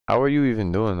How are you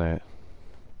even doing that?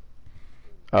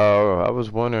 Oh, I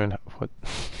was wondering what.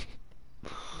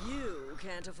 You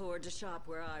can't afford to shop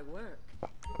where I work.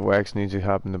 Wax needs to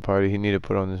hop in the party. He need to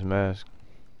put on this mask.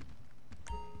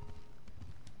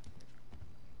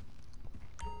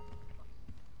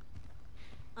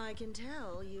 I can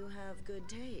tell you have good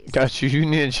taste. Got you. You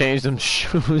need to change them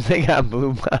shoes. They got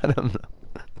blue bottoms.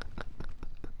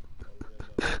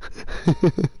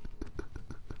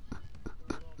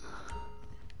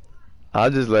 I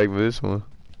just like this one.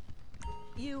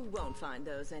 You won't find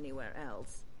those anywhere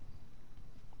else.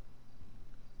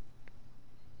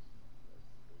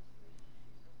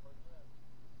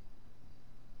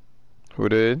 Who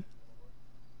did?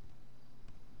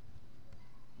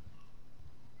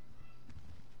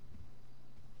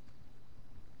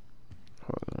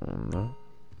 Hold on,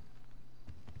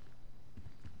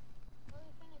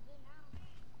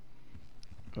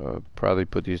 no. Probably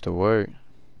put these to work.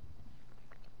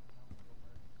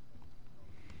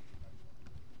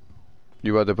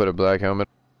 You about to put a black helmet?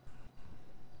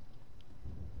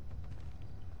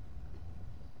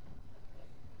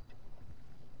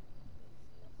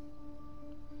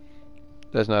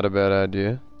 That's not a bad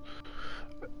idea.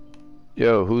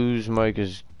 Yo, whose mic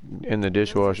is in the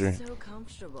dishwasher? So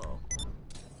comfortable.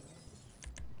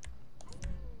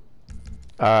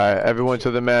 Alright, everyone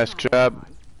to the mask shop.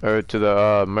 Or to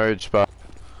the merge spot.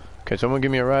 Can someone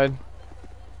give me a ride?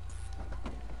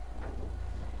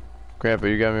 Grandpa,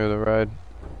 you got me with a ride?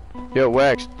 Yo,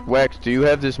 Wax, do you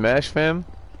have this mask, fam?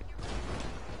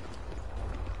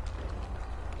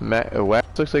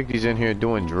 Wax looks like he's in here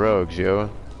doing drugs, yo.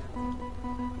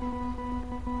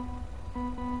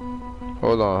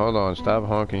 Hold on, stop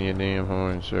honking your damn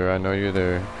horn, sir. I know you're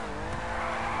there.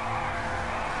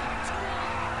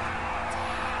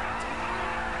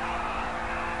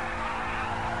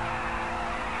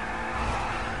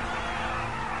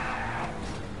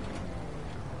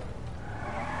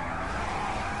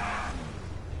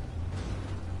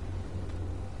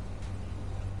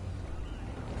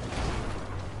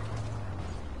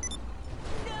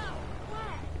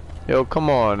 Yo, come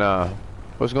on now.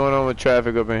 What's going on with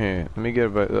traffic up in here? Let me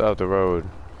get out the road.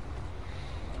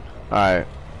 Alright.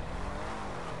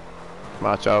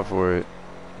 Watch out for it.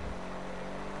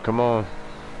 Come on.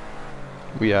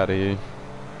 We out of here.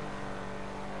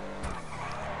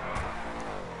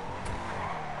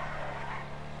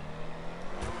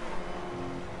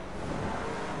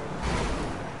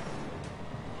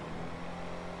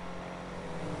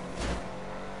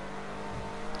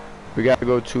 We gotta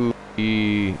go to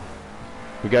the...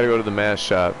 We gotta go to the mask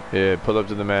shop. Yeah, pull up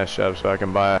to the mask shop so I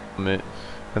can buy a helmet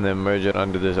and then merge it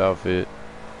under this outfit.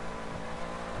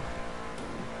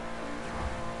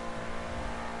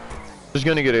 Just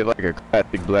gonna get like a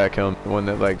classic black helmet, one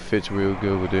that like fits real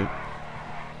good with it.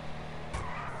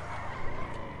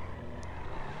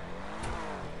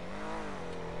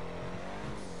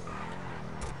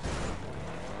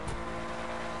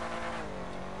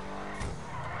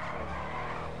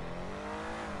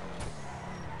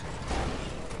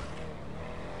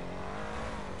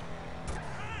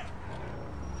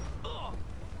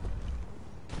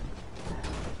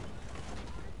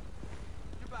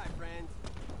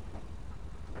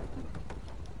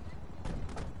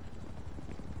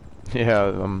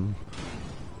 Yeah,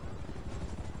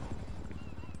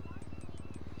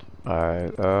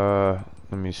 alright, let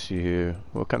me see here.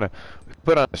 What kind of... We could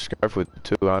put on a scarf with it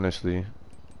too, honestly.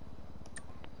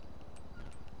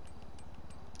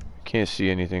 Can't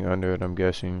see anything under it, I'm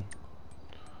guessing.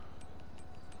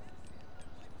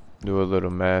 Do a little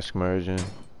mask merging.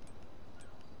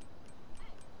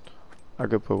 I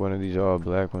could put one of these all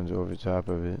black ones over top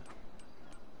of it.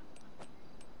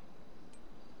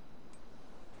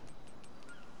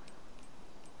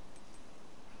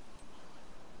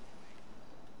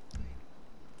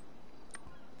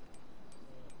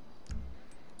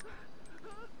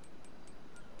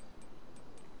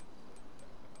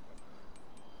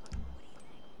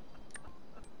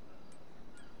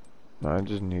 I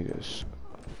just need this.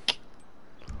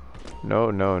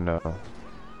 No.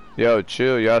 Yo,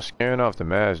 chill. Y'all scaring off the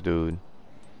mask, dude.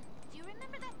 Do you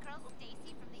remember that girl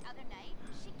Stacy from the other night?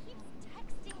 She keeps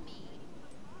texting me.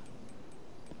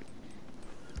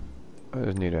 I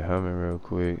just need a helmet real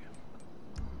quick.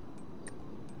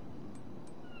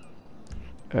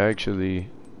 Actually,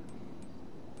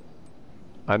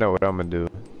 I know what I'm gonna do.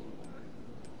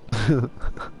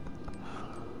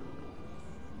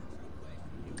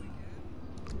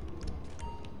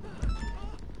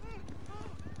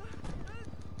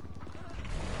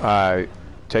 Alright,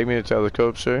 take me to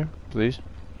telescope, sir, please.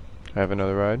 I have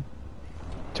another ride.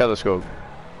 Telescope.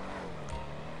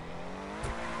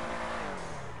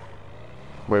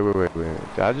 Wait.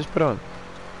 Did I just put on?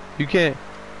 You can't.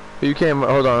 You can't.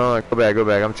 Hold on. Go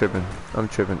back. I'm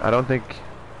tripping. I don't think.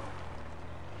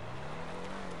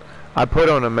 I put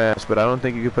on a mask, but I don't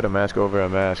think you can put a mask over a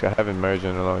mask. I haven't merged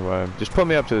in a long time. Just put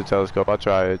me up to the telescope. I'll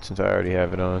try it since I already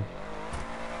have it on.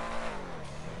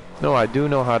 No, I do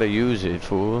know how to use it,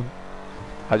 fool.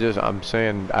 I'm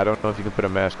saying I don't know if you can put a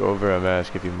mask over a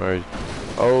mask if you merge.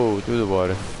 Oh, through the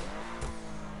water.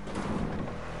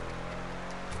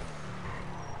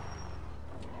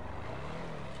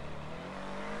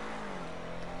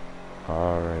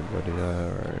 Alright, buddy,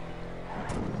 alright.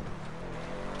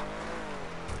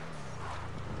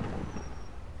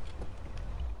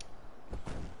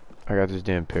 I got this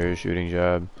damn parachuting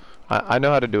job. I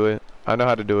know how to do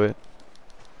it.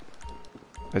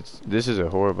 This is a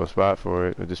horrible spot for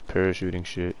it with this parachuting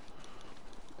shit.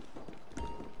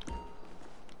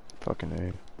 Fucking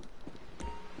A.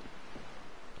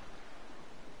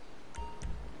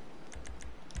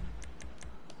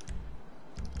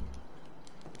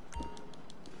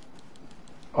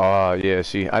 Oh yeah,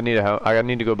 see, I need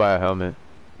to go buy a helmet.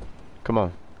 Come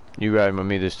on, you riding with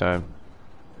me this time.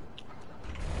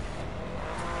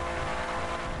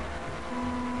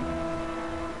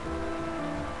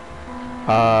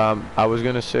 I was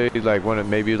gonna say like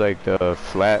maybe like the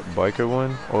flat biker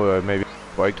one, or maybe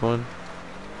biked one.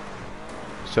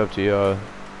 It's up to y'all.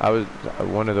 I was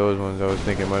one of those ones. I was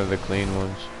thinking one of the clean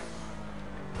ones.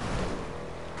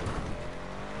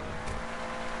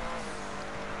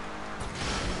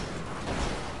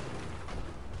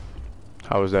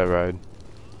 How was that ride?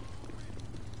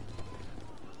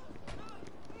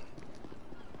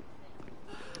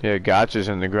 Yeah, gotcha's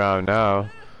in the ground now.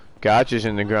 Gotcha's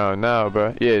in the ground now,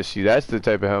 bro. Yeah, see, that's the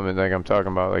type of helmet like I'm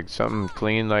talking about. Like something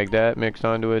clean like that mixed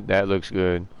onto it. That looks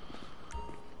good.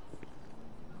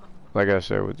 Like I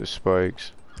said, with the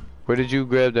spikes. Where did you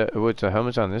grab that? What's the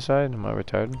helmet's on this side? Am I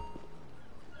retarded?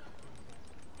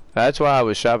 That's why I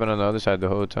was shopping on the other side the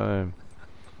whole time.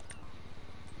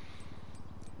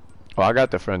 Oh, I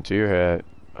got the Frontier hat.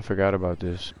 I forgot about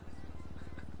this.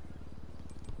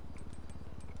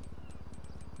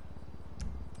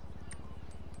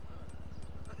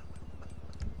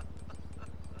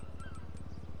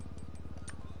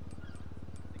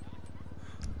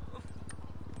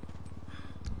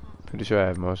 Pretty sure I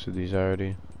have most of these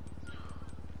already.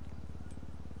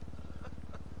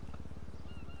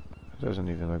 Doesn't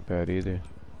even look bad either.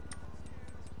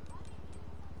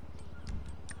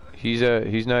 He's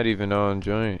not even on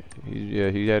joint. He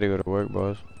had to go to work,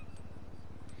 boss.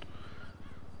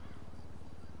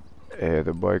 Yeah,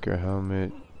 the biker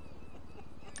helmet.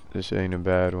 This ain't a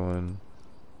bad one.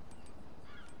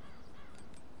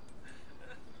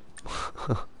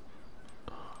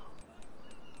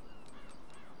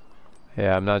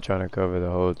 Yeah, I'm not trying to cover the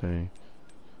whole thing.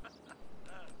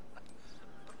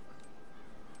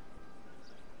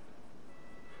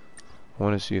 I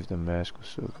want to see if the mask will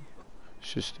still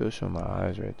should still show my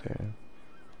eyes right there.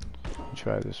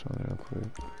 Try this one real quick.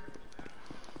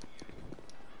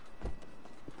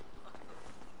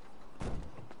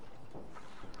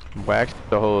 Wax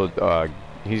the whole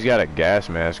he's got a gas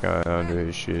mask on under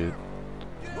his shit.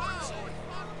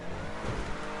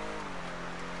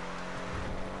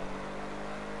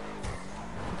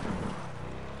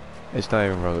 It's not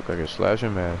even gonna look like a slasher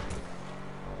mask.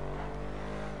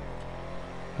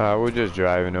 We're just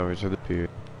driving over to the pier.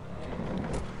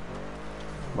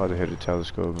 About to hit a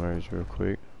telescope merge real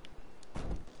quick.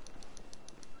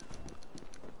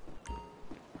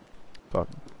 Fuck.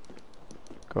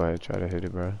 Go ahead, try to hit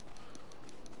it, bro.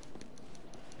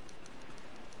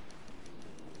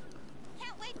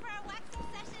 Can't wait for our waxing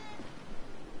session.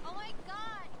 Oh my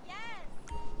god, yes.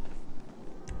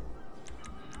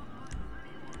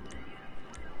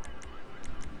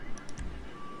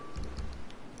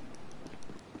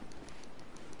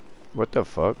 What the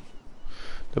fuck?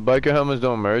 The biker helmets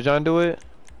don't merge onto it?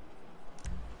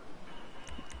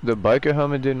 The biker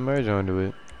helmet didn't merge onto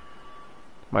it.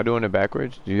 Am I doing it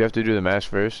backwards? Do you have to do the mask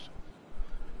first?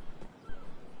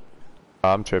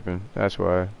 I'm tripping. That's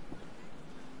why.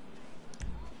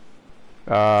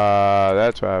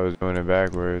 That's why I was doing it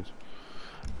backwards.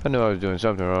 I knew I was doing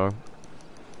something wrong.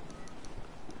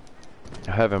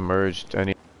 I haven't merged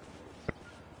any.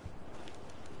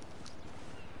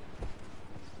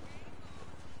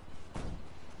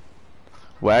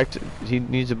 Whacked. He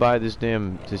needs to buy this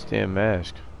damn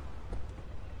mask.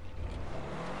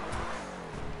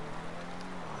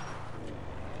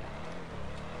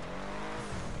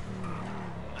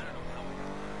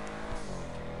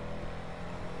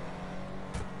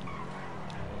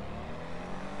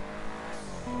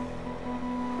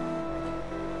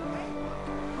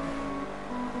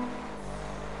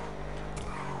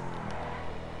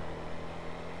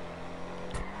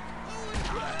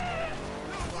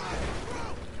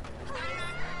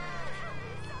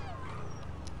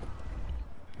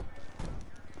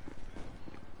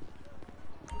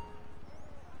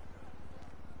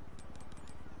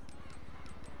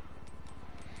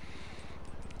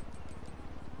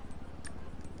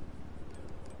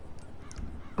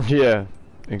 Yeah,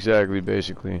 exactly,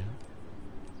 basically.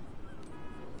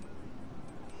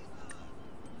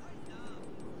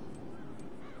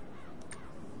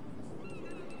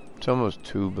 It's almost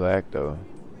too black though.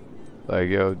 Like,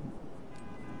 yo,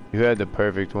 you had the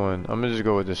perfect one. I'm gonna just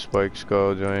go with the spike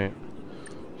skull joint.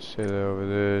 Set it over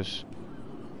this.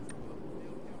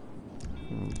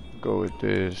 Go with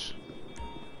this.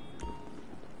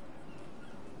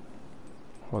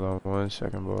 Hold on 1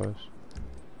 second, boys.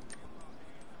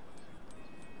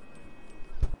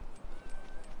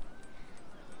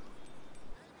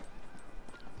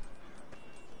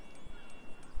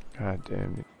 God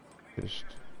damn it. Just...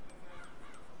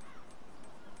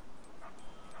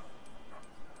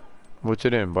 What's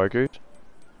it in, bikers?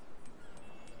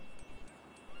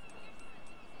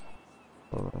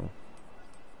 Hold on.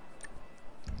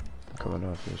 I'm coming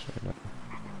off this right now.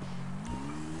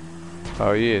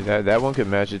 Oh yeah, that one could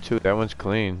match it too. That one's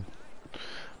clean.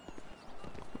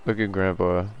 Look at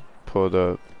Grandpa pulled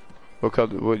up. What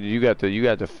color? What you got? You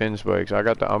got the fin spikes. I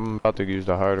got the. I'm about to use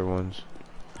the harder ones.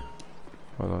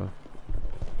 Hold on.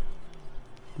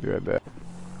 Be right back.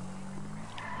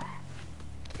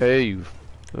 Hey, you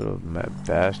little mad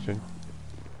bastard.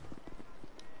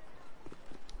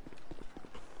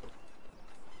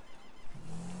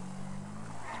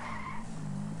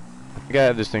 I think I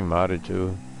have this thing modded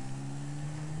too.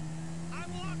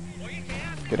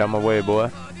 Get out my way,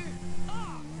 boy.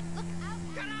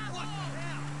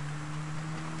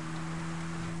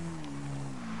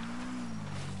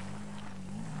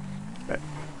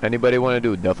 Anybody want to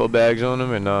do duffel bags on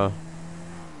them or no?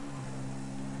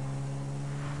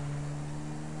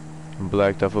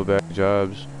 Black duffel bag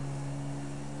jobs.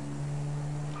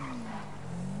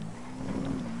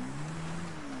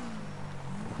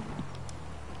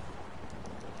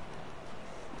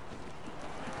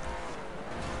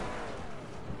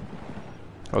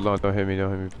 Hold on, don't hit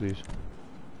me, please.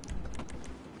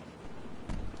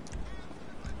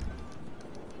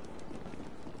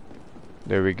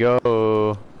 There we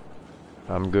go.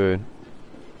 I'm good.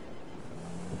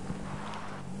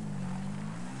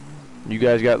 You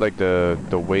guys got like the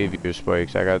wavier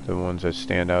spikes. I got the ones that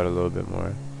stand out a little bit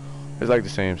more. It's like the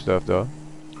same stuff though.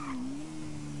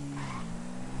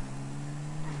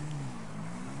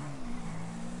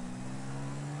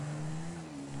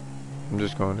 I'm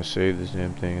just going to save this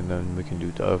damn thing and then we can do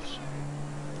tufts.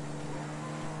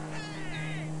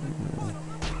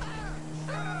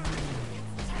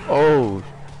 Oh!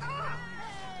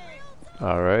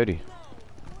 Alrighty.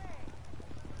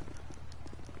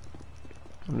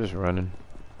 I'm just running.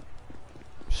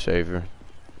 Save her.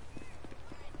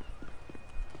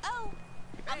 Oh,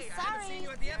 I'm Hey, I haven't sorry. seen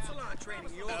you at the Epsilon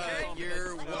training. You okay?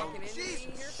 You're welcome.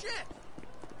 Jesus, shit!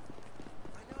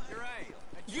 You're right.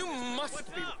 You must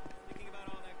be. Thinking about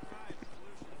all that crime,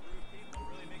 pollution, rude people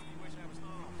really make me wish I was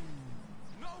home.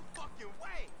 No fucking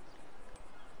way!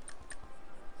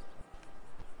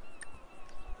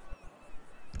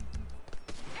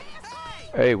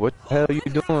 Hey, what the hell you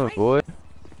doing, boy?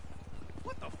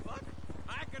 What the fuck?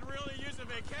 I could really use a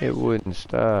vacation. It wouldn't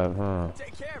stop, huh?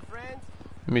 Take care, friends.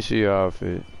 Let me see your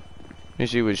outfit. Let me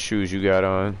see what shoes you got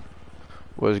on.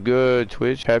 What's good,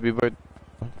 Twitch? Happy birthday.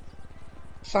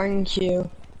 Thank you.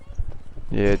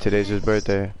 Yeah, today's his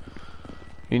birthday.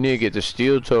 You need to get the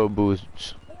steel toe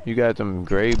boots. You got them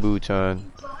gray boots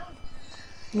on.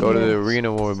 Go to the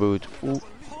arena war boots. Ooh.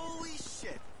 Holy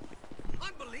shit.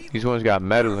 Unbelievable. These ones got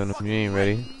metal in them. You ain't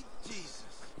ready. Jesus.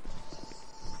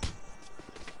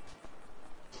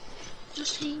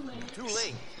 Just leave it. Too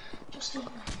late. Just leave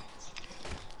it.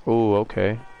 Ooh,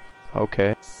 okay.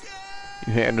 Okay.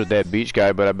 You handled that beach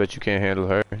guy, but I bet you can't handle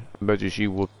her. I bet you she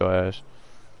whooped your ass.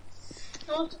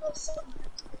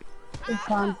 I'm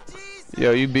fine.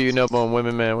 Yo, you beating up on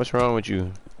women, man. What's wrong with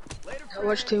you? I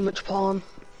watch too much porn.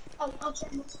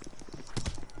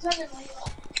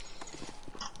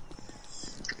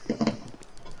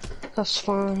 That's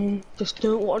fine. Just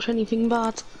don't watch anything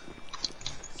bad.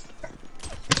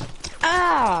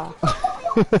 Ah!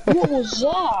 What was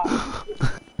that?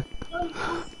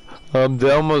 I'm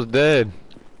almost dead.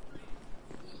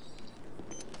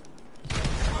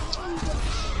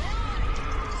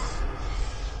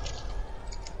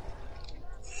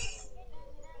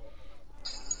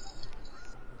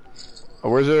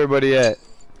 Where's everybody at?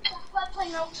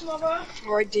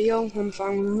 Right, deal. I'm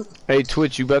fine with it. Hey,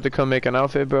 Twitch, you about to come make an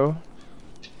outfit, bro?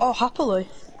 Oh, happily.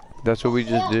 That's what we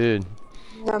just did.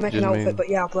 No, make Just an outfit, made but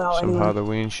yeah, I'll play out some anyway.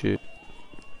 Halloween shit.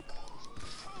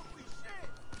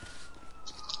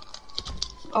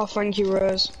 Oh, thank you,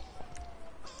 Rose.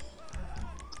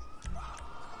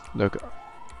 Look,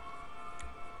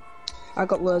 I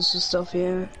got loads of stuff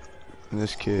here.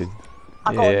 this kid.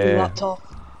 I got a new Yeah. laptop.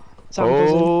 So I'm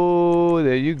buzzing. Oh,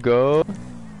 there you go.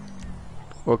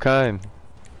 What kind?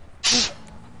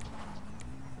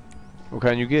 What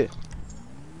kind you get?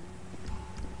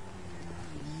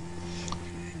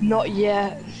 Not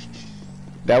yet.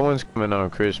 That one's coming on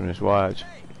Christmas. Watch.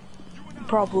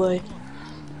 Probably.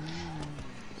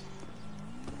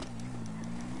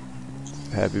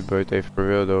 Happy birthday for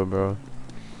real though, bro.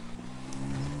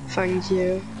 Thank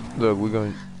you. Look, we're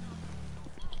going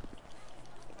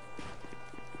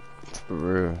for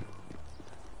real.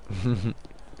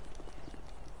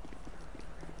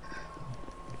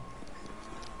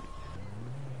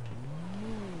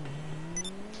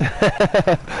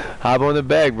 Hop on the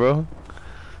back, bro.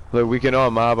 Look, we can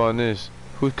all mob on this.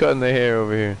 Who's cutting their hair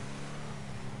over here?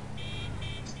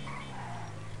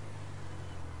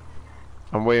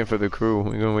 I'm waiting for the crew.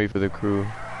 We're gonna wait for the crew.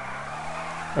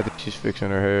 I think she's fixing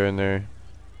her hair in there.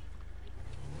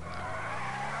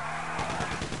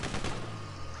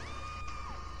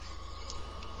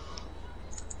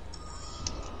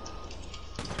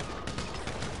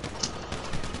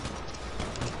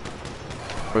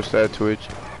 What's that, Twitch?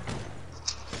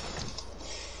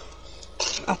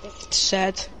 I think it's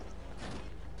said.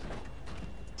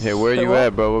 Yeah, where Wait, you what?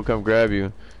 at, bro? We'll come grab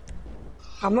you.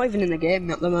 I'm not even in the game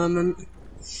at the moment.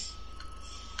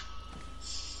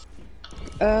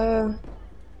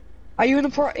 Are you in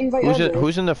the invite only?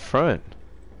 Who's in the front?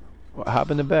 Hop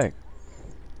in the back.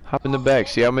 Hop in the back.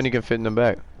 See how many can fit in the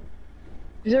back.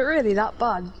 Is it really that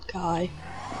bad, Kai?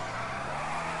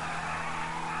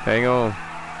 Hang on.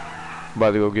 I'm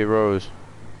about to go get Rose.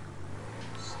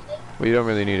 Well, you don't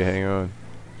really need to hang on.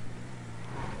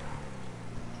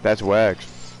 That's Wax.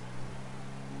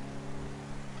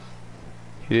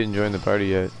 He didn't join the party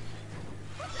yet.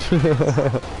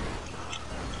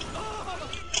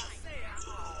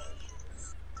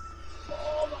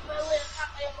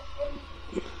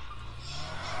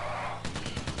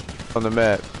 On the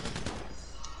map.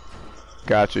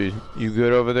 Gotcha. You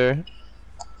good over there?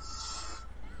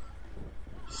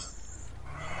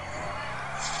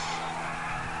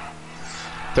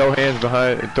 Throw hands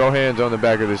on the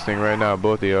back of this thing right now,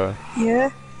 both of y'all. Yeah.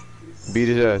 Beat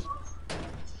his ass.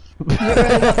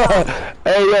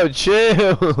 Hey yo,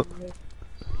 chill.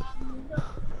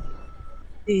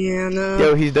 Yeah, no.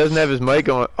 Yo, he doesn't have his mic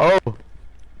on. Oh.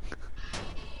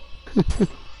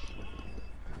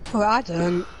 Well, I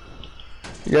don't.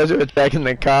 You guys are attacking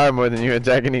the car more than you're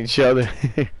attacking each other.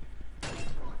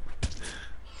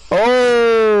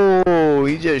 Oh,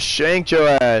 he just shanked your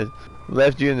ass.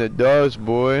 Left you in the dust,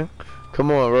 boy.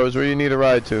 Come on, Rose, where you need a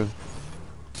ride to?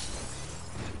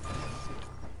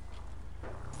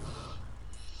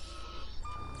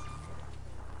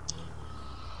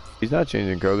 He's not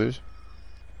changing colors.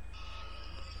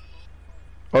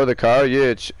 Oh, the car?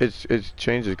 Yeah, it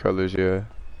changes colors, yeah.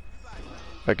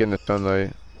 Like in the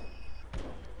sunlight.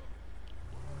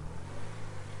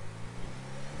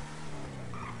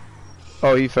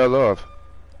 Oh, he fell off.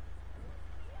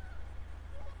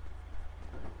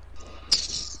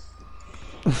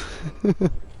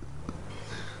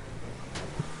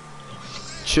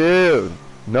 Chill.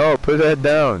 No, put that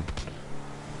down.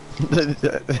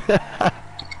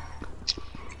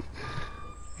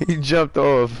 He jumped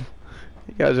off.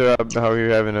 You guys are out here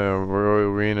having a Royal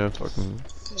Arena fucking.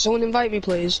 Someone invite me,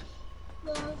 please.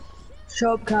 Shut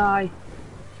up, Kai.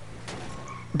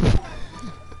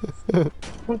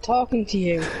 I'm talking to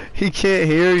you. He can't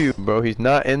hear you, bro. He's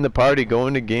not in the party. Go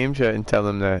into game chat and tell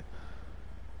him that.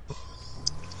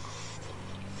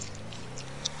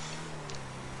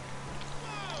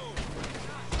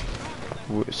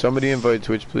 Somebody invite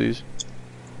Twitch, please.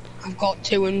 I've got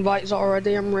 2 invites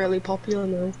already. I'm really popular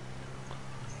now.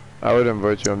 I would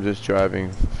invite you. I'm just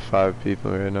driving 5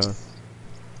 people right now.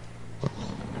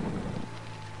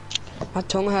 My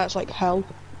tongue hurts like hell.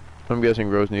 I'm guessing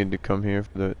Rose needed to come here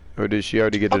for the. Or did she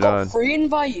already get I it got on? 3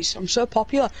 invites. I'm so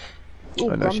popular.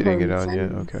 Ooh, Oh no, she didn't get on Grandpa,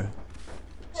 yet. Okay.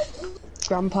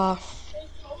 Grandpa.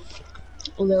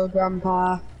 Little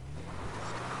Grandpa.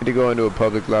 Need to go into a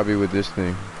public lobby with this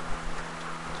thing.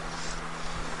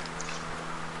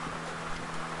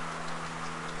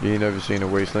 You ain't never seen a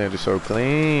wasteland so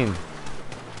clean.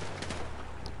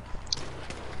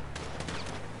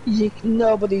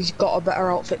 Nobody's got a better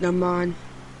outfit than mine.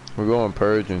 We're going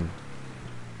purging.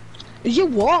 You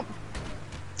what?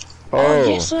 Oh,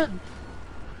 Yes, sir.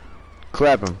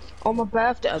 clap him. On my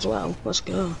birthday as well. Let's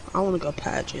go. I want to go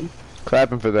purging.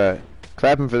 Clap him for that.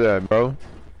 Clap him for that, bro.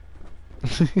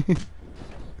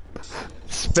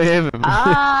 Spam him.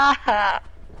 Ah!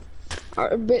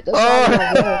 I bit the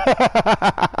sound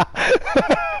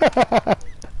of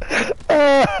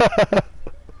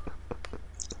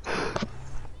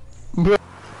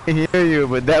I hear you,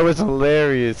 but that was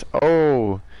hilarious.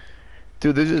 Oh,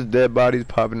 dude, there's just dead bodies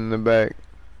popping in the back.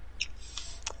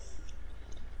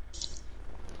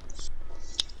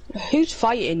 Who's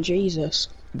fighting? Jesus.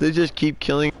 They just keep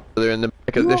killing each other in the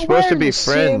back. You They're are supposed to wearing be the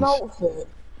same friends. outfit.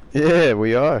 Yeah,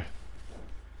 we are.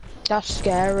 That's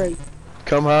scary.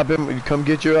 Come hop in. Come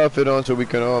get your outfit on so we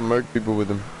can all murk people with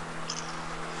them.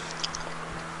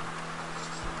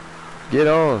 Get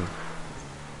on.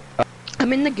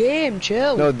 I'm in the game,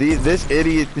 chill. No, this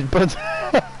idiot.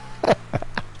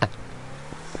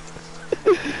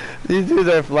 These dudes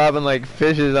are flopping like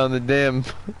fishes on the damn.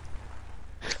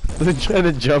 They're trying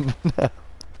to jump now.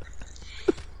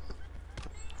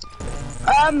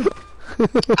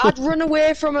 I'd run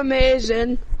away from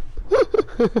amazing.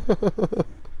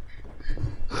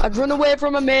 I'd run away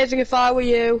from amazing if I were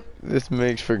you. This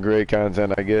makes for great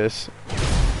content, I guess.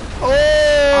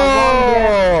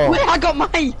 Oh! Wait, I got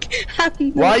Mike.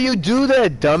 Why you do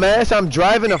that, dumbass? I'm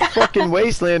driving a fucking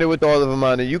Wastelander with all of them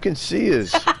on it. You can see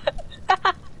us.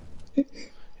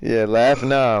 Yeah, laugh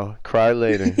now, cry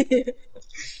later.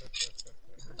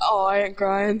 Oh, I ain't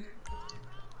crying.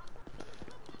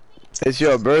 It's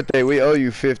your birthday. We owe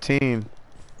you 15.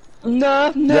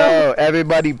 No. Yo,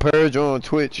 everybody purge on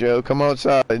Twitch, yo. Come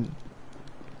outside.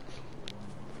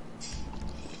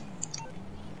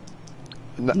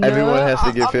 Everyone has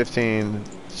to get 15.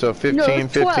 So 15, No,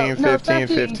 15, 12. No, 15,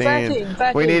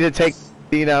 15. We need to take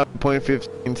 15 out, point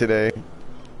 15 today.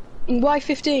 Why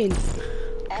 15?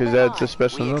 Because that's a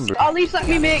special number. At least let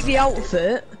me make the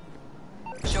outfit.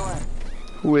 Sure.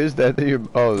 Who is that?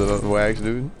 Oh, the wax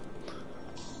dude?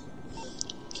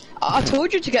 I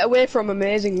told you to get away from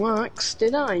amazing Wax,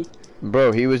 didn't I?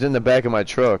 Bro, he was in the back of my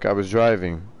truck. I was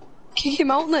driving. Kick him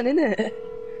out then, innit?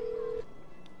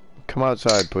 Come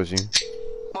outside, pussy.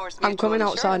 I'm coming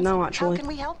outside now, actually. How can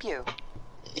we help you?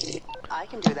 I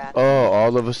can do that. Oh,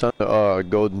 all of us on the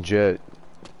golden jet.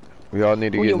 We all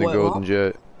need to get in the golden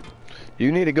jet.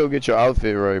 You need to go get your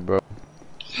outfit right, bro.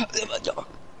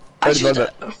 I should.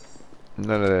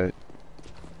 None of that.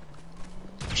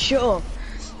 Shut up.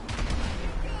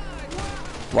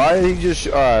 Why did he just?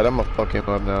 Alright, I'm gonna fuck him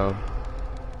up now.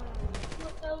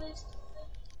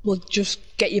 Well, just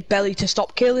get your belly to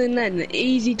stop killing then.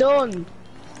 Easy done.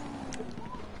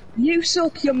 You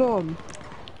suck your mum.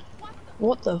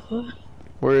 What the fuck?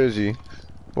 Where is he?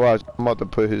 Watch, I'm about to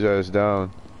put his ass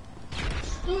down.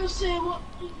 Don't say what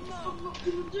I'm not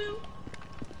gonna do.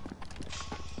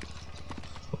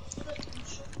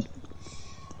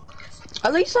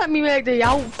 At least let me make the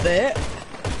outfit.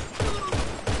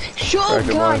 Shut up,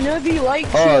 guy. Nobody likes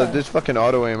Oh, you. this fucking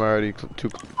auto aim already too.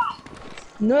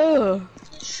 No.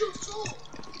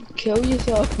 Kill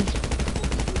yourself.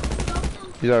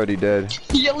 He's already dead.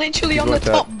 You're literally on the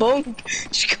top bunk.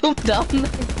 Just come down there.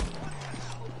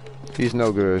 He's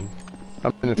no good.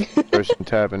 I'm in the first person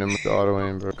tapping him with the auto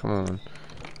aim, bro. Come on.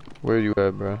 Where you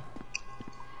at, bro?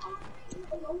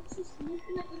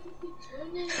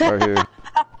 Right here.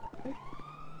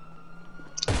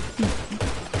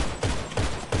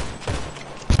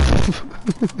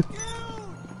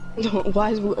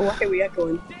 Why are we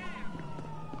echoing?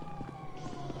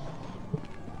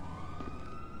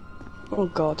 Oh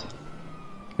god.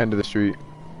 End of the street.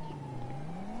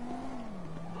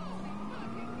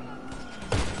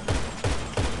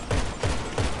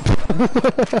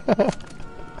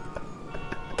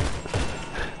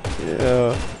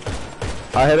 Yeah.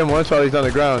 I hit him once while he's on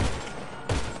the ground.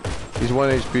 He's 1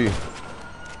 HP.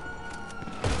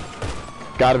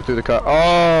 Got him through the car.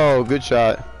 Oh, good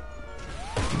shot.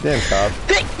 Damn cop.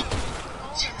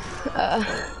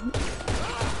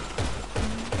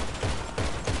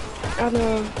 I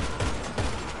know.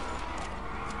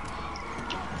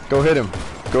 Go hit him.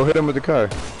 Go hit him with the car.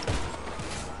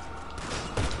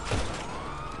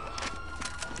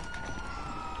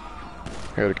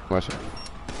 I gotta kill myself.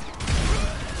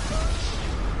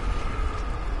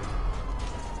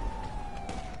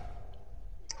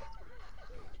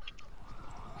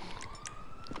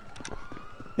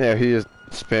 Yeah, he is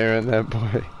sparing that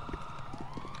boy.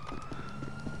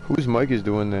 Whose mic is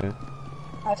doing that?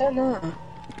 I don't know.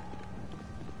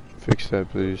 Fix that,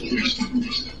 please.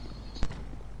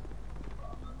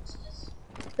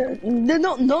 They're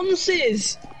not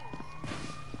nonsense.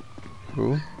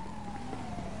 Who?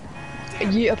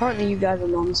 Apparently you guys are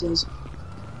nonsense.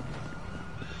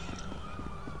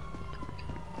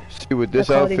 See, with this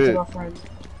According to outfit, my friend.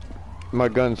 my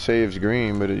gun saves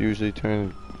green, but it usually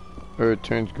turns, or it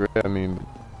turns gray. I mean,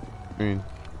 green.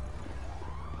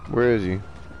 Where is he?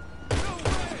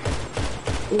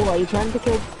 Oh, are you trying to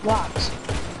kill Wax?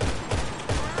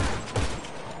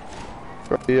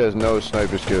 Bro, he has no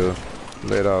sniper skill.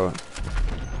 Laid out.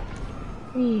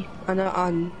 I know,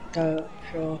 I'm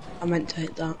sure. I meant to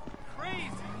hit that.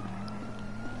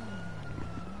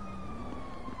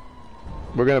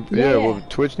 We're gonna, yeah, well,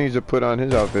 Twitch needs to put on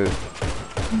his outfit.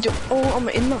 Oh, I'm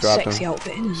in my Drop sexy him.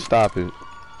 outfit, innit? Stop it.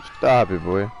 Stop it,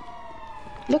 boy.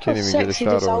 Look Can't how even get a sexy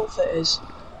shot this off. outfit is.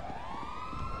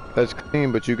 That's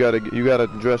clean, but you gotta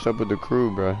dress up with the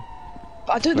crew, bro.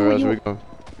 But I don't know Or what else you. we gonna...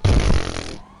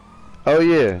 Oh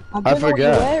yeah, I don't I know what forgot.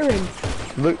 you're wearing.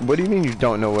 Look, what do you mean you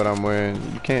don't know what I'm wearing?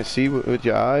 You can't see with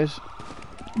your eyes?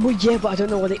 Well, yeah, but I don't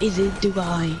know what it is, do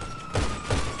I?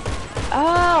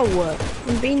 Ow!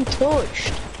 I'm being touched.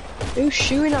 Who's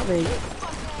shooting at me?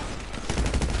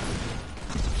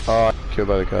 Oh, I got killed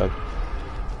by the cop.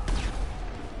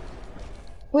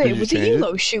 Wait, Did you was it change you it?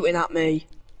 that was shooting at me?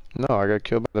 No, I got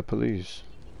killed by the police.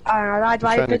 I died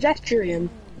by a trying to- pedestrian.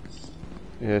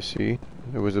 Yeah, see?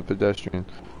 It was a pedestrian.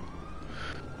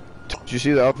 Did you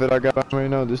see the outfit I got on right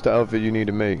now? This is the outfit you need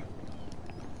to make.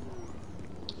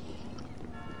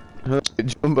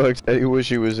 Junebug said he wish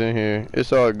he was in here.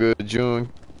 It's all good,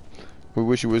 June. We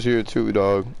wish he was here too,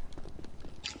 dog.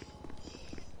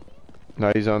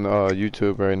 Now he's on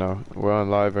YouTube right now. We're on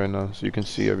live right now, so you can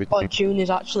see everything. Oh, June is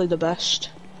actually the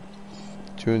best.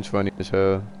 June's funny as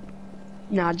hell.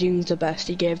 Nah, June's the best.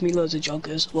 He gave me loads of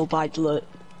joggers. We'll buy the loot.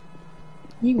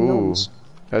 You Ooh, nuns.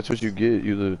 that's what you get.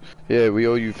 Yeah, we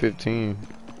owe you 15.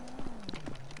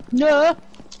 No!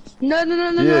 No, Yeah,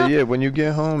 no. yeah. When you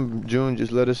get home, June,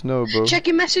 just let us know, bro. Check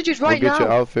your messages right we'll get now.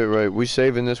 your outfit right. We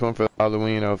saving this one for the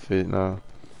Halloween outfit now.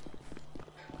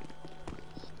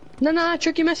 No,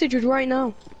 check your messages right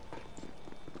now.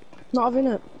 Not having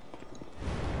it.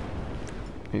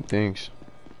 He thinks.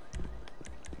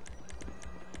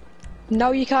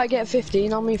 No, you can't get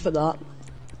 15 on me for that.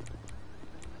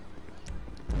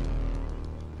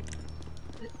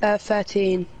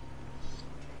 13.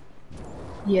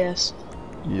 Yes.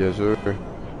 Yes, sir.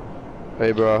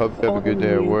 Hey, bro, I hope you have a good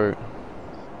day at work.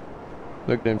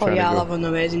 Look at them Oh trying yeah, I'll to have an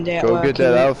amazing day at go work. get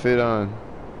that outfit on.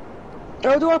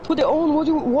 How do I put it on?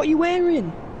 What are you wearing?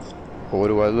 What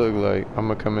do I look like? I'm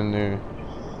gonna come in there.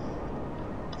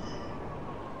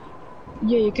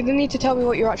 Yeah, you're gonna need to tell me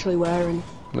what you're actually wearing.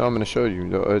 No, I'm gonna show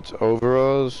you. It's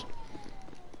overalls.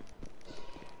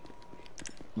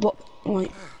 What?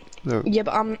 Like, Look. yeah,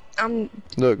 but I'm.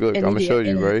 Look. I'm gonna show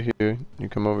you innit? right here. You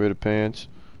come over to the pants.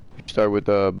 You start with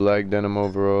black denim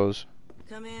overalls.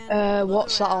 Come in.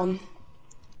 What's that on?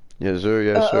 Yes, sir.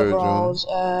 Yes, sir. Overalls.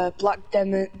 Black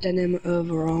denim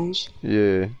overalls.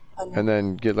 June. Yeah. And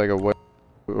then get like a white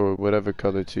or whatever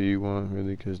color tee you want,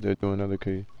 really, because they're doing other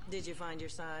color. Did you find your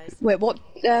size? Wait, what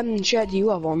shirt do you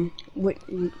have on? Wait,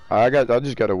 I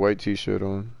just got a white t-shirt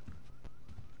on.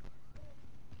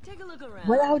 Take a look around.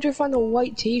 where the hell do you find a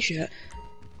white t-shirt?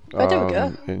 Oh, there we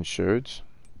go. In shirts.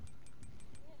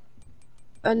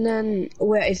 And then,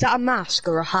 wait, is that a mask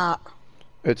or a hat?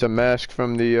 It's a mask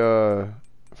from the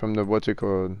what's it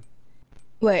called?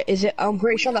 Wait, is it? I'm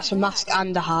pretty sure that's a mask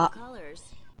and a hat. Colors.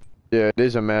 Yeah, it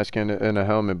is a mask and a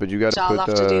helmet, but you gotta So I'll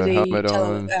put have to do the the helmet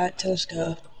on.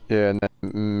 telescope. Yeah, and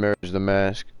then merge the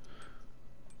mask.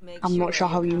 Make I'm not sure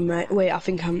how you make. Wait, I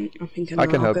think I know. I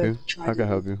can I'll help go you. try I it. can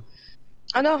help you.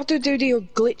 I know how to do the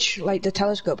glitch, like the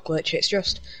telescope glitch. It's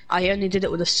just I only did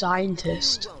it with a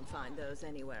scientist. You won't find those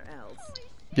anywhere else.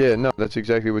 Yeah, no, that's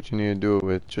exactly what you need to do it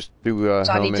with. Just do a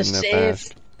So I need helmet to and a save.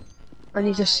 mask. I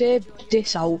need to save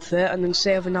this outfit and then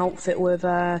save an outfit with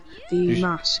the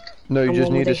mask. No, you and just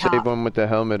one need with to a hat. save one with the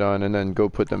helmet on, and then go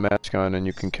put the mask on, and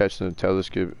you can catch the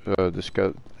telescope. The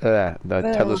telescope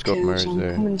Okay, merge so I'm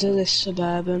there. coming to this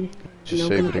suburban. Just and I'm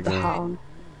save gonna it put the again. hat on.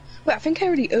 Wait, I think I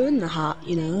already own the hat.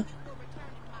 You know.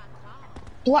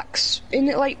 Black's in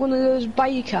it like one of those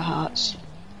biker hats.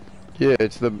 Yeah,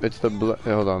 it's the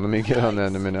hold on, let me get on that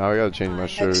in a minute. I gotta change my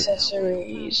shirt.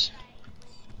 Accessories.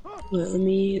 Wait, let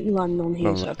me land on here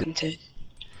Oh, so I can take.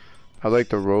 I like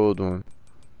the rolled one.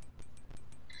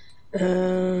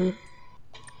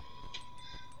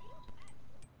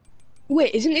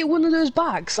 Wait, isn't it one of those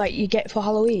bags like you get for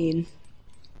Halloween?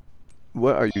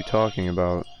 What are you talking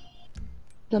about?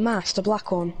 The mask, the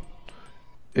black one.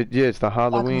 Yeah, it's the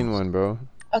Halloween mask. one, bro.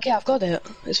 Okay, I've got it.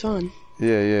 It's fine.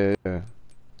 Yeah.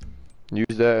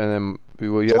 Use that, and then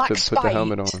you have Black to put the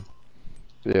helmet on. spiked.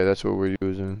 Yeah, that's what we're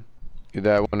using.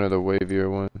 That one or the wavier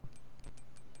one.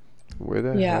 Where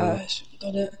the Yeah, hell?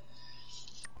 got it.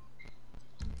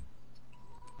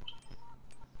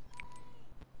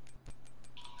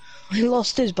 He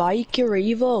lost his bike, you're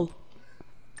evil.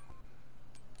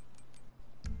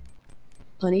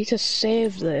 I need to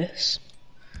save this.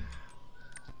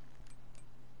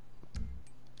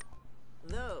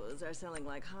 Those are selling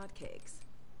like hotcakes.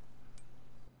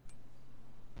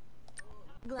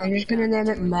 Glad I'm you just gonna found name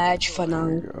the it joint Merge before. for now.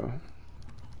 There you go.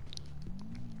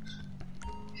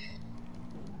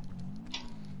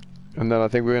 And then I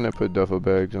think we're gonna put duffel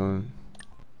bags on.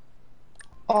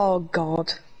 Oh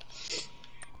god.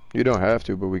 You don't have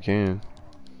to, but we can.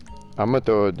 I'm gonna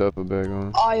throw a duffel bag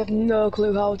on. I have no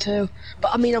clue how to.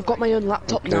 But I mean, I've got my own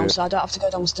laptop now, Okay. so I don't have to go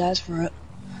downstairs for it.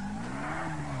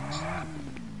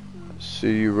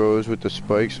 See you, Rose, with the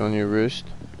spikes on your wrist.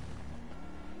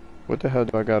 What the hell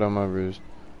do I got on my wrist?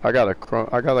 I got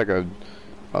like a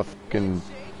fucking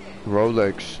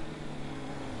Rolex.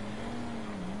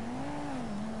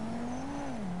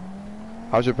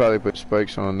 I should probably put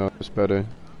spikes on though. It's better.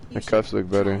 You The cuffs look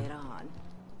should try better. it on.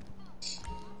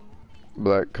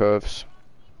 Black cuffs.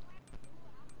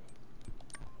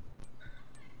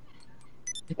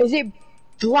 Is it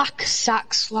Black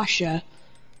Sack Slasher?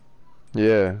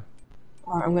 Yeah.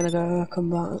 Alright, I'm gonna go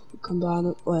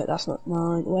combine. Wait, that's not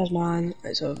mine. Where's mine?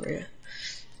 It's over here.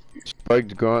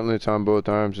 Spiked gauntlets on both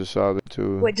arms is solid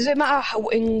too. Wait, does it matter how,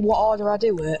 in what order I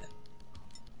do it?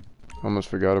 Almost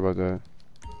forgot about that.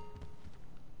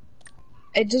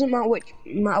 It doesn't matter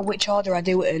which order I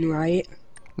do it in, right?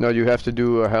 No, you have to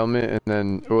do a helmet and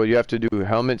then, well, you have to do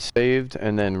helmet saved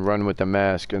and then run with the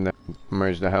mask and then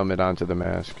merge the helmet onto the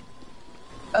mask.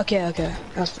 Okay,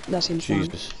 that seems fine.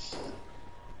 Jesus.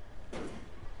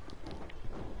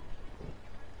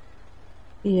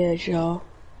 Yeah, sure.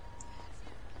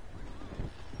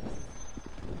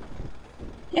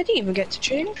 I didn't even get to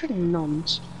change for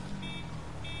nuns.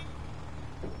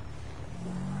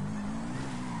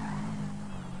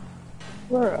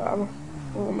 Where am I?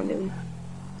 What am I doing?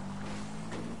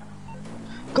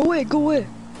 Go away, go away!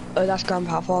 Oh, that's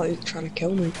Grandpa. I thought he was trying to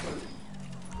kill me.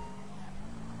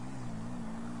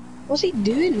 What's he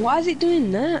doing? Why is it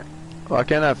doing that? Why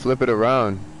can't I flip it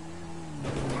around?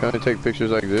 Can I take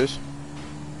pictures like this?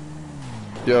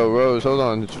 Yo, Rose, hold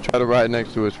on. Just try to ride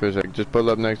next to us for a sec. Just pull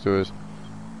up next to us.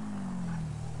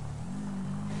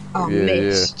 Oh, Yeah,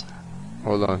 missed. yeah.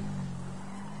 Hold on.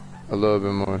 A little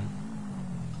bit more.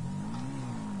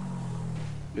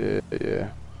 Yeah, yeah.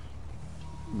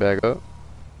 Back up.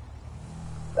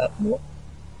 No,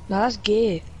 that's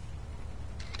gay.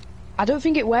 I don't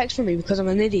think it works for me because I'm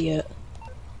an idiot.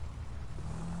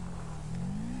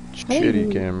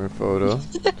 Shitty camera photo.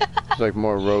 There's like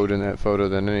more road in that photo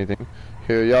than anything.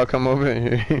 Here, y'all come over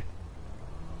here.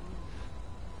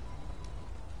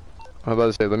 I was about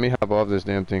to say, let me hop off this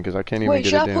damn thing because I can't even Wait,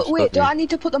 get should a I damn put? Wait, do stuffing. I need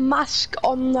to put the mask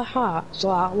on the hat so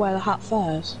I wear the hat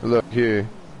first? Look here.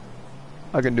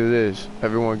 I can do this.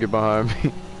 Everyone get behind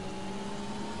me.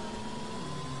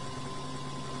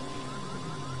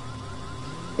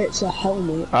 It's a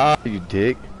helmet. Ah, you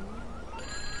dick.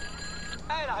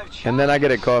 Hello, And then I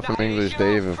get a call from That is English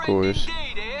your Dave, of friend course.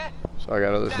 indeed here. So I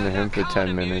gotta listen to him for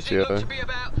 10 minutes, Look yeah. to be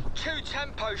about 2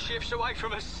 tempo shifts away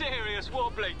from a serious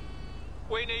wobbly.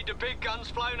 We need the big guns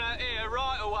flown out here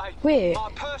right away. Wait. My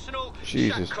personal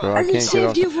Jesus, chakra. bro, I And then can't get save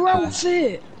off. the other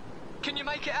outfit. Can you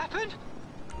make it happen?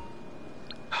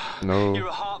 No. You're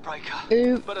a heartbreaker.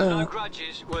 Ooh, But there's no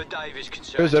grudges where Dave is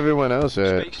concerned. Where's everyone else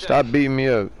at? Speak Stop soon. beating me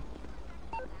up.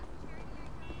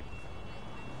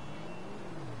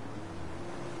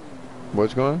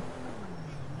 What's going?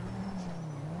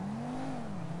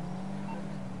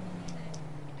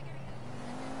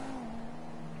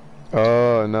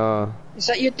 Oh, no. Is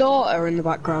that your daughter in the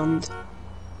background?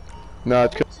 No,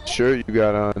 it's 'cause the shirt you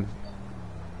got on.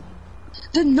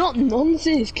 They're not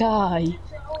nonsense, Kai.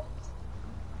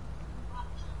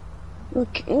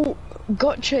 Look, oh,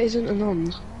 gotcha isn't a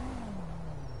non.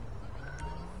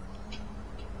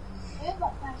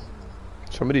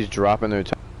 Somebody's dropping their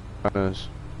time on us.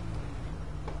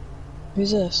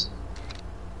 Who's this?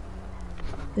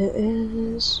 It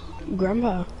is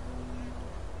Grandpa.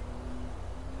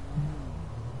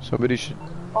 Somebody should.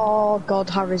 Oh God,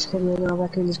 Harry's coming. I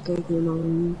reckon he's going to be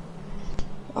annoying.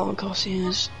 Oh, of course he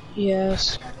is.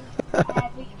 Yes.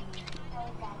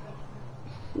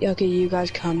 Yeah, okay, you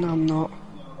guys can. I'm not.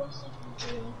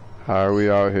 How are we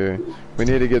out here? We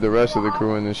need to get the rest of the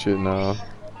crew in this shit now.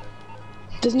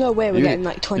 There's no way we're getting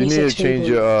like You 26 need to change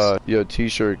people. your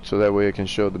t-shirt so that way it can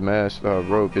show the mask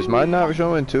rope. Is mine not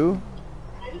showing too?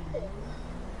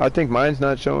 I think mine's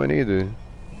not showing either.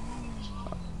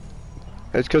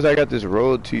 It's cause I got this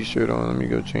rolled t-shirt on. Let me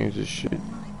go change this shit.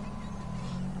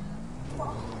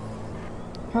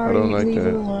 Harry, I don't like leave that.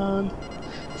 him alone.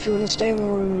 If you want to stay in the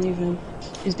room, leave him.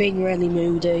 He's being really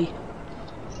moody.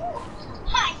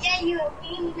 I'm here if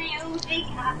you need me.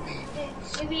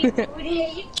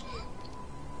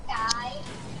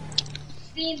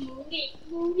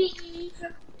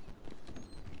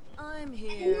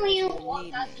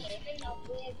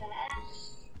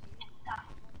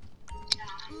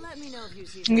 Let me know if you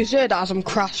see. You say that as I'm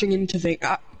crashing into things.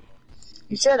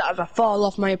 You say that as I fall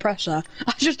off my oppressor.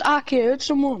 I just RKO'd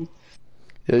someone.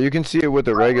 Yeah, you can see it with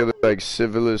the regular, like,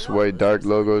 Civilist white dark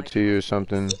logo T or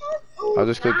something. I'll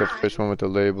just click the first one with the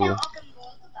label.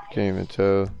 Can't even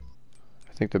tell.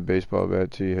 I think the baseball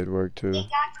bat T had worked too.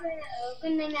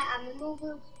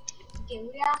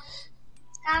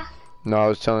 No, I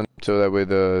was telling him so that way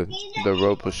the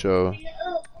rope will show.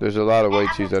 There's a lot of white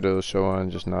tees that it'll show on,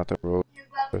 just not the rope.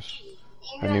 I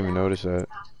didn't even notice that.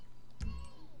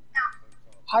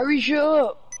 Hurry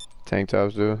up! Tank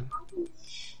tops do.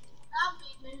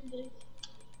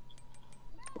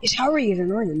 Is Harry even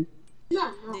annoying?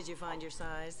 Did you find your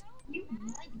size?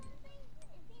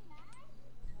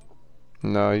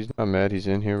 No, he's not mad. He's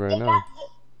in here right now.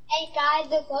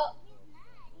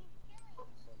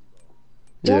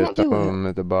 Yeah, some of them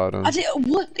at the bottom. I did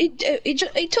what?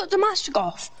 It took the mask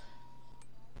off.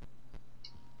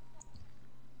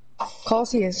 Of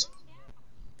course he is.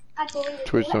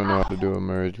 Twitch don't know how to do a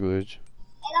merge glitch.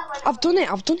 I've done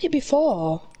it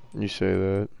before. You say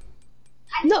that.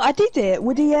 No, I did it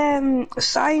with the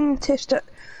scientist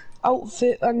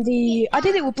outfit and the. I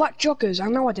did it with black joggers. I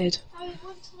know I did.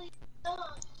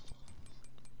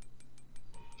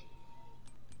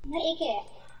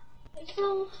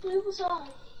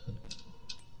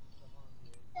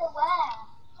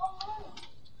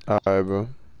 Alright, bro.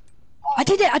 I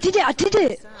did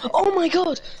it! Oh my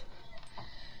god!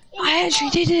 I actually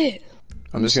did it!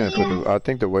 I'm just gonna put the. I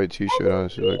think the white t-shirt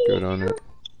honestly look good on it.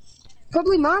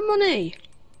 Probably my money.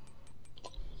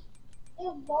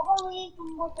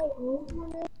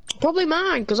 Probably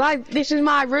mine, because this is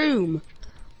my room.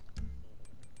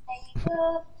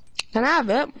 Can I have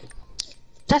it?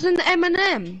 That's an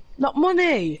M&M, not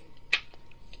money.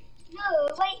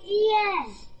 No, right here.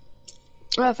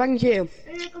 Oh, thank you.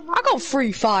 I got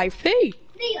 5p.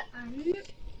 You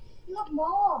got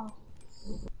more.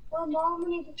 Got more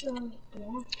money to go.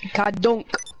 Can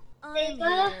dunk. I'm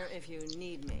here if you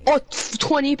need me. Oh,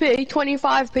 20p,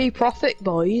 25p profit,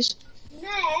 boys. Then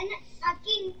I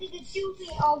think we could do it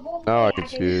or one. Now I can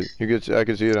see it. I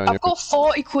can see it on your. I've got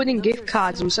 40 quid in gift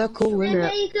cards. I'm so cool,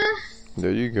 innit?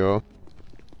 There you go.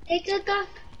 Take a duck.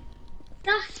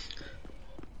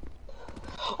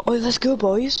 Oh, let's go,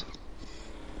 boys.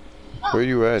 Where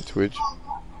you at, Twitch?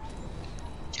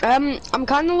 I'm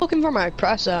kind of looking for my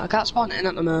oppressor. I can't spawn it in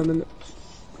at the moment.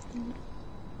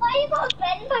 Why you got a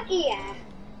pen back here?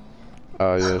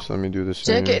 Ah, yes. Let me do the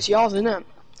same. Take it. It's yours, isn't it?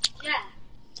 Yeah.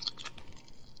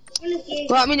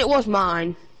 Well, I mean, it was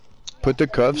mine. Put the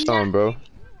cuffs on, bro.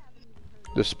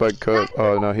 The spike cuff.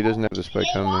 Oh no, he doesn't have the spike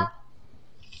helmet.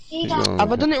 He's going.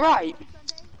 Have I done it right?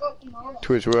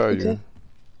 Twitch, where are you?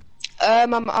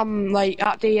 I'm like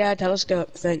at the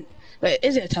telescope thing. Wait,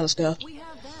 is it a telescope? We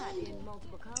have that in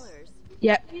multiple colors.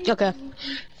 Yeah. Okay.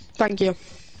 Thank you.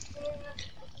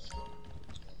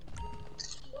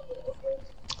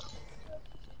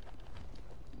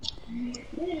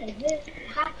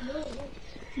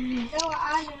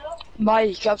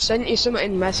 Mike, I've sent you something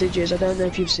in messages. I don't know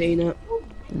if you've seen it.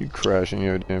 You crashing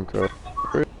your damn car.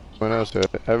 Where's everyone else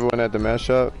at? Everyone at the mess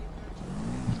shop?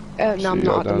 No, I'm See not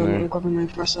y'all at the down moment. there. I'm grabbing my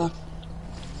oppressor.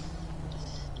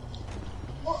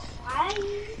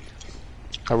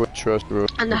 I would trust, bro.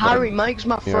 And Harry, Mike's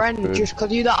my Yeah, friend, good. just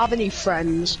 'cause you don't have any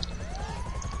friends.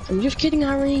 I'm just kidding,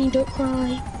 Harry, don't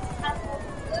cry.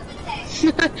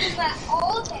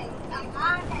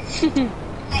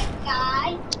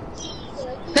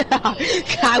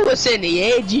 I was in the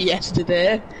age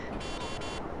yesterday.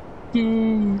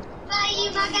 You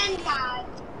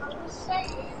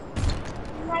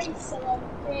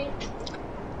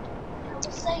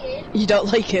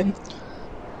don't like him?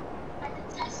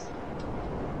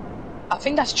 I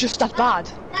think that's just that bad.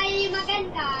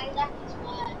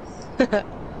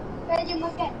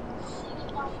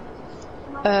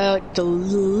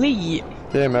 Delete.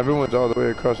 Damn, everyone's all the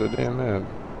way across the damn map.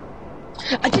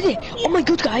 I did it! Oh my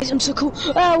god, guys, I'm so cool.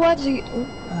 Where did he?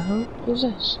 Who's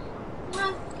this?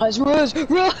 Oh, it's Rose.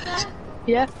 Rose.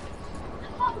 Yeah.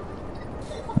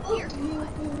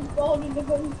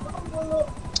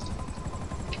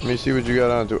 Let me see what you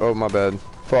got on to. Oh, my bad.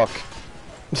 Fuck.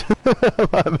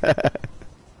 My bad.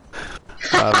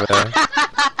 My bad.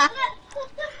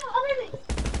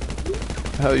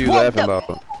 How are you What laughing the-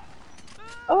 about?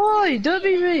 Oh, don't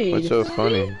be mean. What's so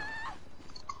funny?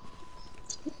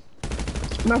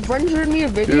 My friend showed me a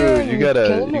video Dude, and you gotta.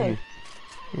 killed me.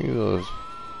 You little.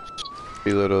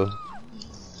 You little.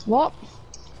 What?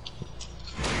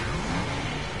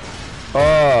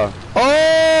 Oh!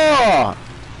 Oh!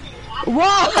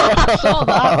 What? I saw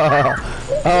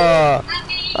that.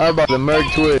 I'm about to murk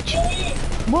Twitch.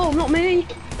 Whoa, not me.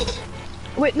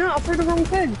 Wait, no, I threw the wrong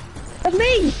thing. That's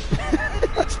me.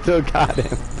 I still got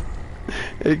him.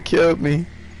 It killed me.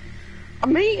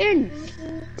 I'm eating.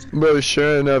 Bro,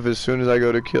 sure enough, as soon as I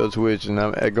go to kill Twitch and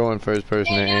I go in first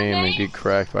person to aim and get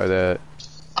cracked by that.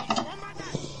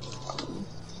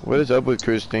 What is up with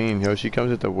Christine? Yo, she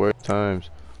comes at the worst times.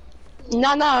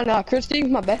 Nah. Christine's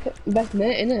my best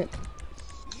mate, innit?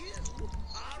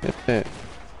 Yeah.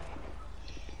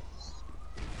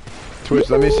 Twitch,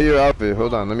 let me see your outfit.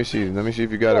 Hold on, let me see if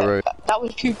you got it right. That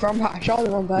was cute, Grandpa. I shot the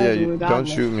wrong person. Yeah, don't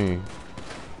shoot me.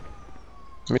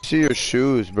 Let me see your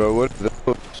shoes, bro. What are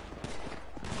those?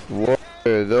 What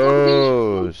are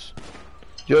those?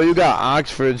 Yo, you got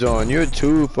Oxfords on. You're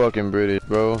too fucking British,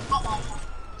 bro.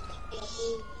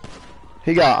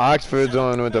 He got Oxfords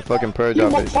on with the fucking Purge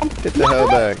Outfit. Get the hell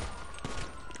back.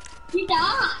 You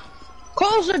died. Of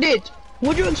course I did.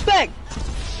 What'd you expect?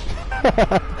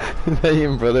 Is that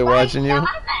your brother watching you?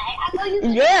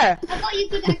 Yeah. I thought you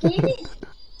could have gaming.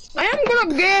 I am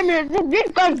good at gaming.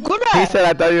 This guy's good at He it. said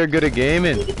I thought you were good at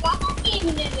gaming. You got that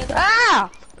gaming in your Ah!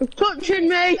 It's touching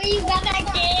me. But you got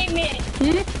that gaming.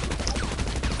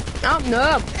 Oh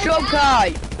no. Shut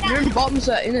Kai. You're in the bottom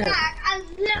set, innit? I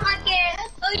look like it.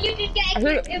 Oh, you can get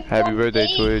it. Happy birthday,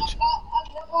 Twitch.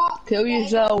 Kill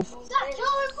yourself.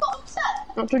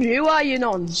 Not to you, are you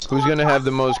nons? Who's gonna have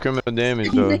the most criminal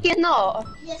damage, though? You're not.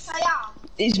 Yes, I am.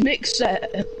 It's mixed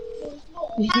set.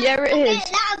 Yeah, it is.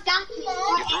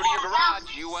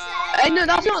 Hey, no,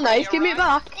 that's not nice. Give me it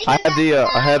back. I have the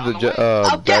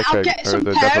I'll get backpack some or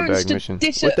the duffel parents bag to mission.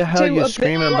 dis- What the hell are to you a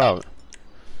screaming bit- about?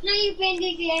 No, you've been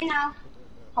here now.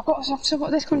 I've still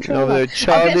got this controller. No,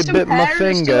 Charlie bit my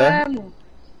finger.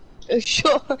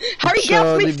 Sure. Harry, get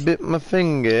off Charlie me. bit my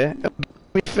finger.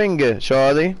 My finger,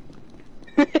 Charlie.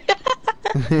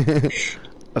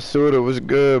 Asura, what's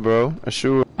good, bro?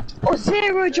 Asura. Oh,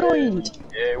 Zero joined.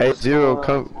 Hey, Zero,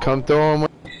 come throw him.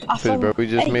 I Bro, we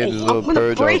just made this little I'm gonna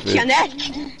Purge break outfit. your neck.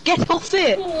 Get off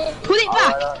it. Put it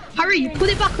back. Harry, put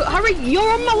it back. Harry, you're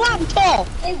on my laptop.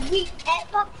 If we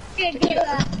ever figure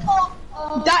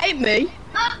That ain't me.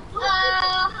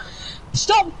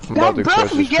 Stop. I'm about to crush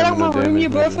Both of you this get out of my criminal room. You're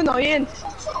damage both annoying.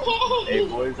 Hey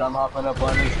boys, I'm hopping up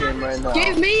on this game right now.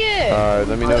 Give me it. Alright,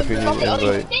 let me know if you need an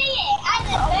invite.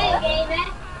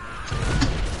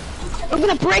 I'm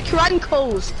gonna break your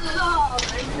ankles.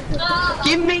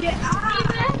 Give me it.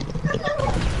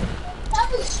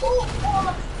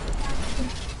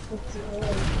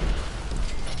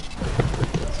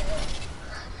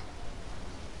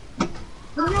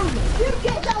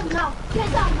 Get down now.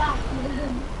 Get down now.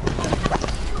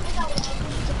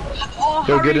 Oh,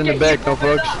 Yo, Harry, get in the back, no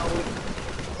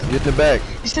fucks. Get in the back.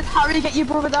 You said, Harry, get your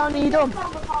brother down. Are you done? He's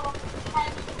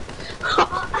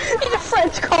a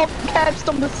French cop catched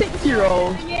on the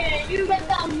 6-year-old. Yeah, you get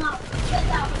down now. Get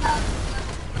down now.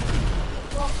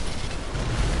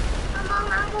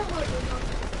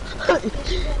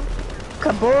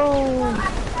 Kaboom!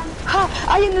 Ha!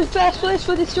 I am in first place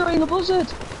for destroying the buzzard.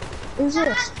 Who's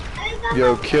this?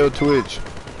 Yo, kill Twitch.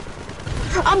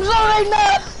 I'm sorry,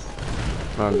 no!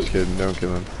 No, I'm just kidding. Don't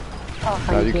kill him. Oh,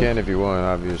 No, thank you can if you want,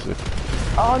 obviously.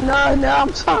 Oh no,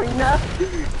 I'm sorry, no.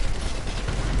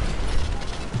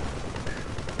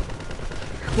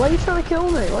 Why are you trying to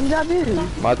kill me? What did I do?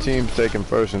 My team's taking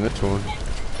first in this one.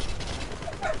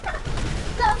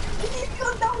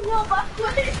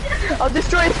 I'll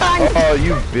destroy the tank! Oh,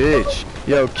 you bitch.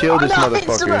 Yo, kill this no,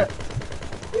 motherfucker.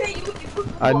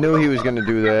 I knew he was gonna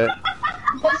do that.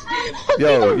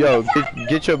 Yo,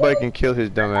 get your bike and kill his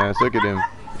dumb ass. Look at him.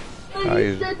 How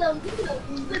he's... Yeah,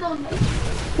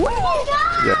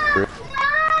 bro.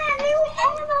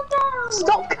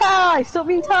 Stop, Kai! Stop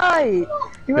being tight!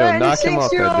 You're Yo, knock him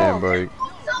off that damn bike.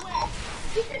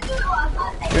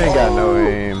 You ain't got no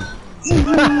aim.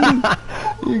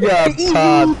 You got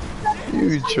popped.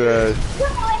 You trash.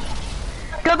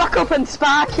 Go back up and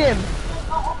spark him!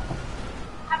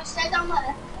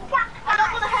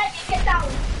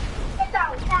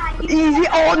 Easy!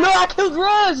 Oh no, I killed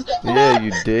Rose! Yeah,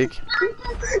 you dick.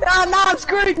 Ah, no, I'm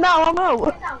screwed now, I'm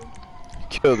out!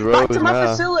 Killed Rose Back to my now.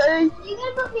 facility!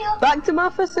 Back to my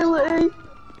facility!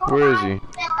 Where is he?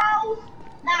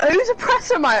 Whose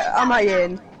oppressor am I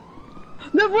in?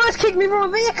 The Rose kicked me from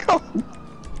a vehicle!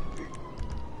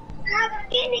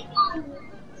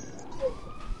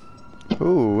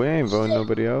 Ooh, we ain't voting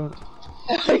nobody out.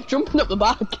 He's jumping up the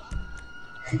back.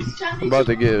 I'm about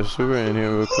to get Super in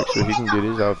here real quick so he can get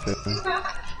his outfit.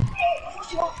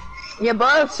 You're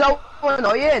both so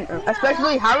annoying,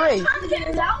 especially Harry.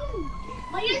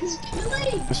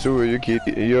 Super, you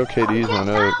okay to ease one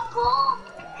up.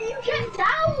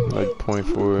 Like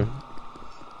 .4.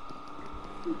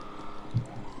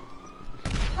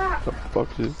 The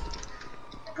fuck is it?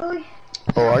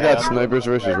 Oh, I got snipers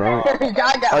versus runners. I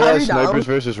got snipers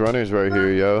versus runners right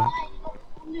here, yo.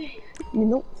 You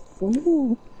know.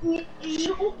 Ooh.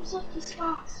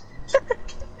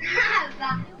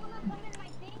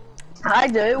 I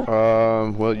do.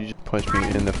 Well, you just punched me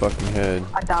in the fucking head.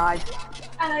 I died.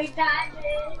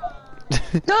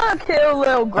 Don't kill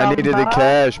little grandpa. I needed the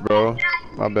cash, bro.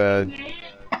 My bad.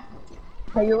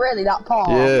 Are you really that poor?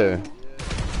 Yeah.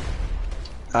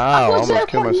 Ow, I almost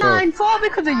killed myself. 9-4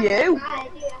 because of you.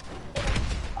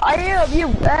 I hear you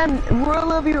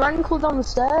roll over your ankles on the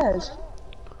stairs.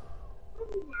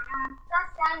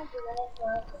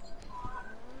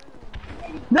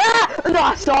 No,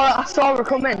 I saw her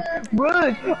coming.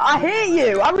 Rude, I hate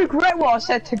you. I regret what I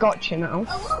said to Gotcha now.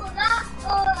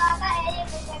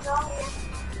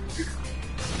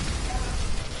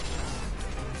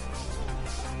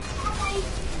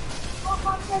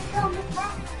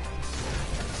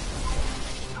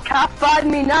 Can't find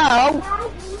me now.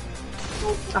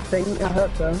 I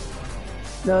hope so.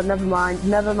 No, never mind.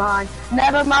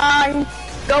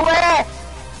 Go away.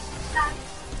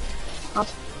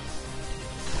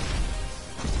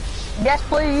 Yes,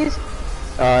 please.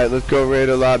 Alright, let's go raid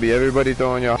the lobby. Everybody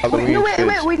throwing your Halloween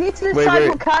wait, we need to decide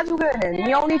what cards we're going in.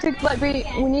 We all need to,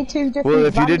 we need to just... Well,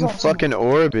 if you didn't fucking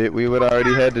orbit, we would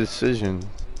already had the decision.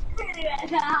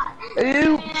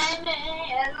 Oops.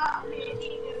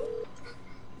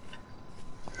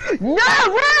 No,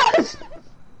 Rose!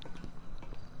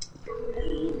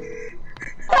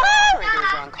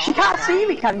 She can't see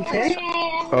me, can she?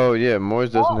 Oh yeah,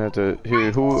 Moors doesn't have to.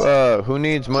 Here, who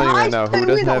needs money right now? Who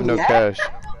doesn't have no cash?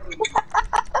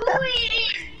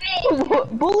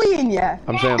 Bullying you.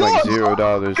 I'm saying like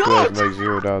 $0. Who has like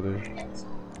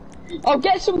 $0? Oh,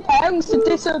 get some parents to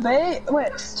disobey.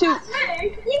 Wait,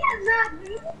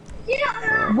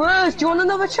 Rose, do you want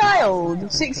another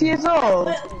child? 6 years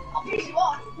old.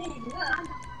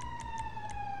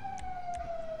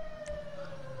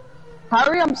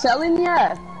 Harry, I'm selling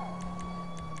you.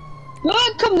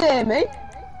 Don't come near me.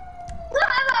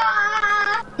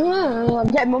 I'm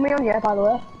getting mummy on you, by the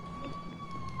way.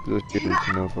 Just give it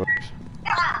to no folks.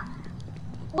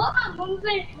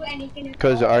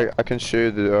 Cause I can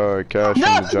share the cash from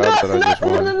the job that I just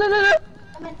won. No.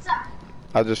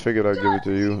 I just figured I'd give it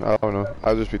to you. I don't know.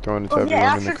 I'll just be throwing it to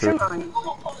everyone in the crib.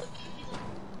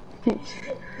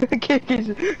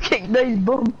 Kick these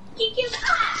bum.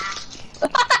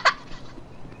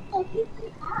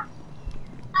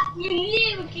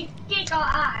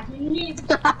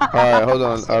 Alright, hold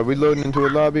on. Are we loading into a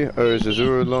lobby, or is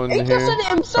Azura loading in here?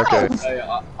 Okay.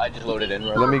 I just loaded in.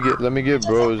 Right? Let me get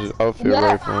Bro's outfit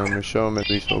right for him and show him at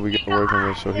least what we got working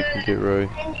with, so he can get right.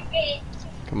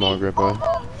 Come on, Grandpa.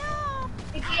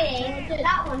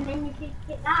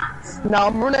 No,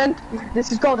 I'm running.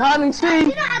 This is called hide and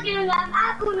seek.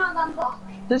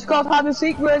 This is called hide and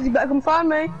seek. Where's you better come find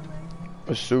me.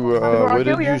 Azura, where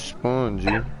did you spawn, G?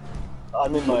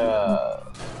 I'm in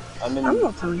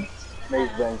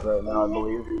Maze Bank right now, I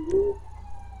believe.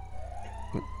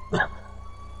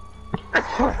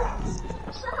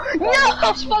 No,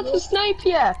 I was about to snipe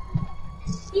you.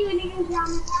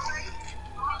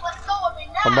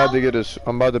 I'm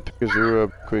about to pick Azura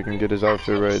up quick and get his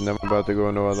outfit right, and then I'm about to go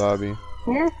into our lobby.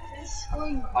 Yeah.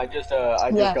 I just got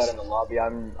in the lobby.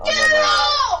 I'm at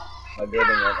my building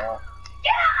right now.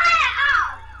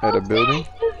 At a building?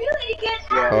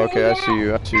 Yeah. Oh, okay, I see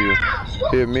you.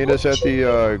 Here, meet us at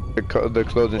the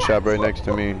clothing shop right next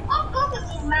to me.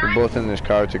 We're both in this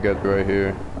car together right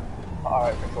here.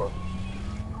 Alright, for sure.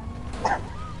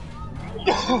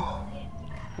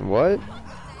 What?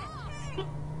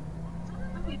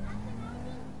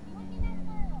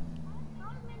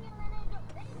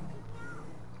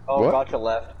 Oh, what? Gotcha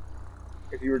left.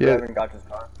 If you were driving Gotcha's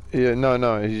car. Yeah,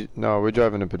 no, we're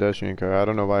driving a pedestrian car. I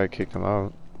don't know why I kicked him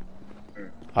out.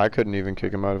 I couldn't even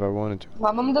kick him out if I wanted to.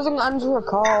 My mum doesn't answer her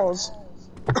calls.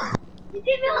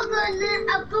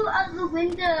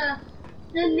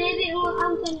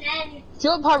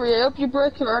 Jump, hurry up, you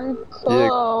break your ankle. Yeah,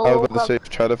 I was about to say,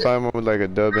 try to find one with like a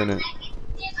dub in it.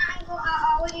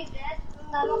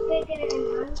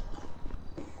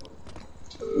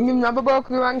 You've never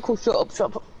broken your ankle, shut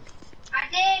up. I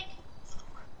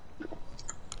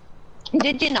did.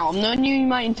 Did you know? I've known you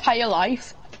my entire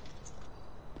life.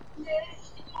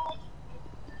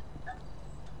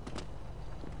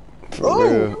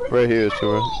 Right here,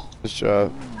 sir. This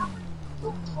job.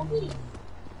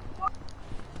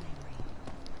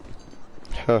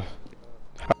 I've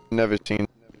never seen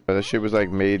that. Shit was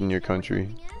like made in your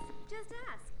country.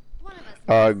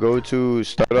 Go to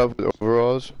start off with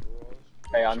overalls.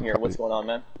 Hey, I'm here. What's going on,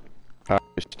 man?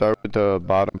 Start with the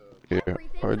bottom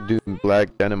or do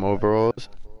black denim overalls,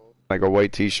 like a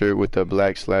white t-shirt with a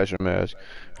black slasher mask,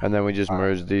 and then we just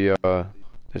merge the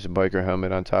this biker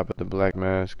helmet on top of the black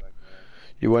mask.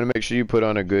 You want to make sure you put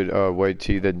on a good white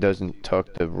tee that doesn't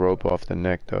tuck the rope off the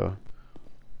neck though.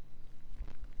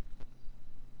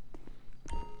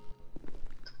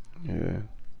 Yeah.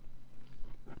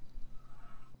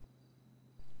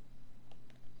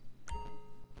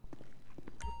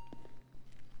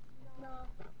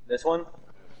 This one?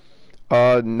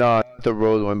 Nah, not the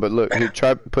rolled one, but look, here,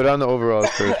 try put on the overalls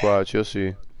first, watch, you'll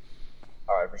see.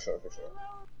 Alright, for sure, for sure.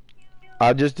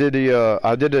 I just did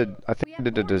I think I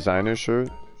did the designer shirt.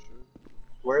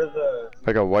 Where the...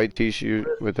 Like a white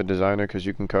t-shirt with a designer, cause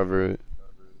you can cover it.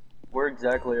 Where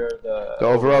exactly are the... The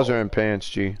overalls are in pants,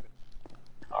 G.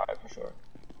 Alright, for sure.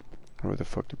 Where the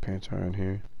fuck the pants are in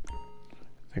here?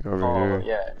 I think over Oh, here.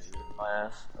 yeah, my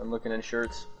ass. I'm looking in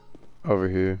shirts. Over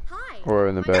here. Hi. Or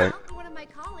in the Find back. out one of my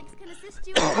colleagues can assist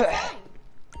you with design.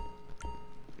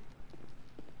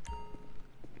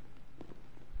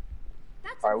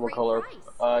 That's Alright, what color?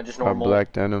 Just normal.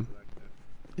 Black denim.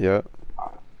 Yep.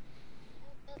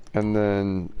 And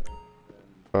then,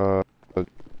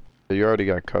 you already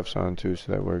got cuffs on too,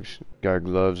 so that works. Got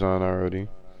gloves on already.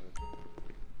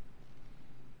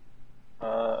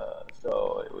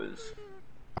 So it was...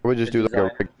 I would just do like a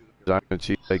regular designer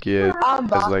tee, like yeah. I'm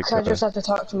back, like, I just had to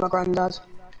talk to my granddad.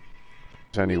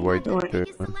 Any white shirt.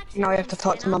 Now I have to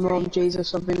talk to my mum.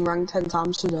 Jesus, I've been rang 10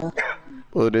 times today.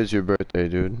 Well, it is your birthday,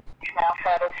 dude.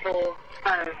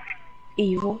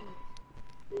 Evil.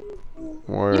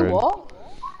 Word. You what?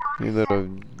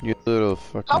 You little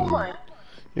fucking... How am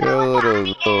You're a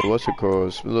little, what's it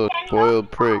called? A little spoiled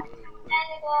prick.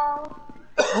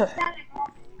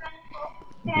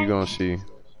 You gonna see.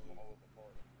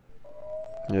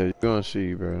 Yeah, you gonna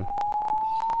see, bro. In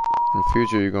the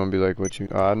future, you're gonna be like, what you...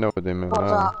 Oh, I know what they meant.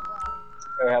 What's that?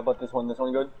 Hey, how about this one? This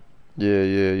one good?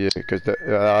 Yeah, because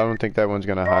I don't think that one's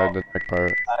gonna hide the neck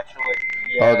part. Actually,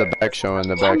 yeah. Oh, the back showing,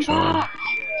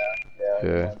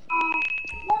 Yeah.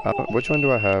 Which one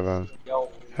do I have on? Yo,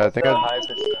 I think I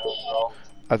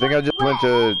just went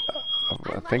to...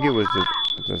 I think it was the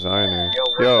designer.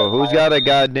 Yo, who's got a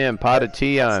goddamn pot of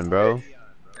tea on, bro?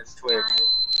 It's Twitch.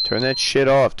 Turn that shit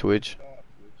off, Twitch.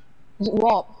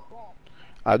 What?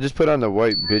 I just put on the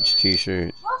white bitch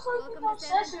t-shirt.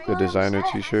 The designer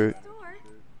t-shirt.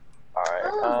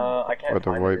 Alright, I can't With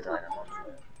the find white... the designer.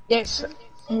 Yes.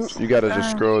 You gotta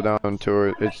just scroll down to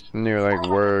it. It's near like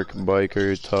work,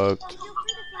 biker, tucked.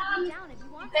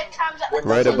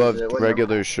 Right above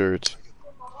regular shirts.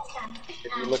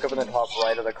 If you look up in the top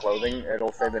right of the clothing,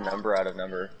 it'll say the number out of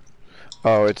number.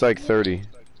 Oh, it's like 30.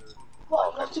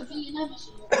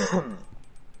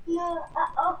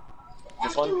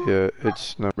 This one? Yeah,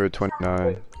 it's number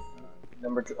 29.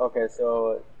 Number two. Okay,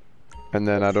 so... And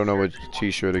then I don't know which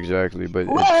t-shirt exactly, but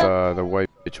it's the white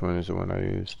bitch one is the one I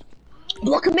used.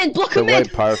 Block him in, block him in! The white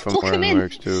parfum one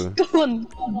works too. Go on,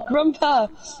 Grandpa.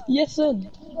 Yes, son.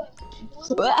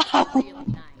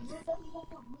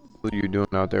 What are you doing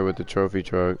out there with the trophy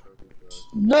truck?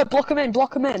 No, block him in,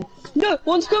 block him in. No,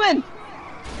 one's coming!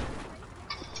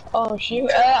 Oh shoot,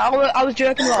 I was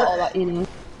joking about all that, you know.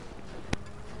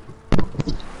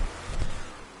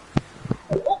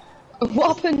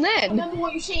 What happened then? Remember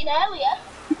what you seen earlier?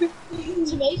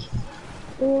 To me.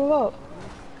 What?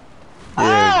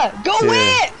 Yeah, Ah! Go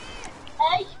away!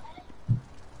 Hey!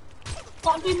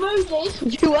 Can't be moody.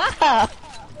 You are!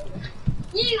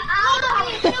 You are!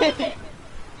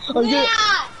 Oh, you...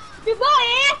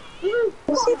 Goodbye!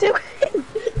 What's he doing?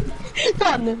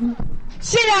 Done.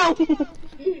 Sit down!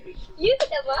 You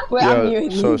never. Wait, I'm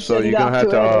muting you. So you're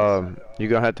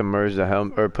gonna have to merge the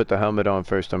helmet, or put the helmet on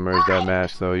first to merge that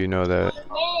mask, though. You know that.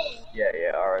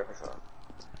 Yeah, alright, for sure.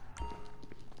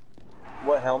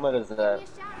 What helmet is that?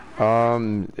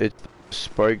 It's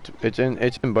spiked. It's in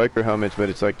biker helmets, but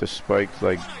it's like the spiked,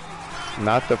 like,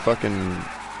 not the fucking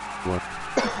one.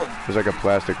 It's like a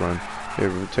plastic one. Here,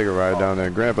 we'll take a ride down there.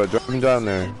 Grandpa, drive him down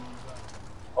there.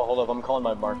 Oh, hold up, I'm calling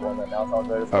my Mark 1 right now, so I'll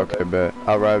go to Okay, bet.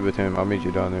 I'll ride with him. I'll meet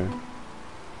you down there.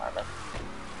 Alright, man.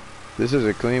 This is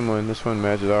a clean one. This one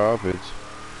matches our outfits.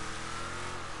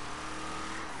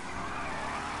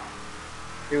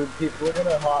 Dude, people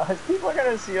are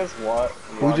gonna see us walk.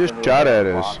 Who just shot at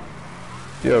us?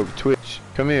 Yo, Twitch,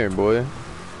 come here, boy.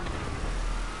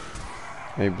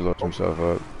 He blows himself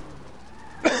up.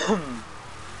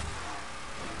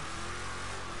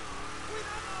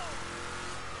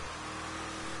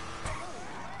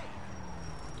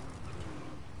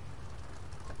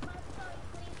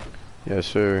 Yes,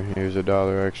 sir. Here's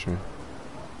 $1 extra.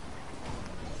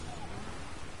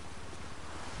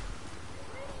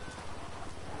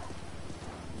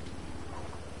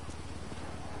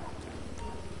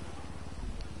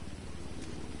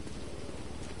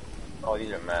 Oh,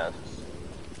 these are masks.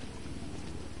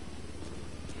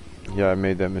 Yeah, I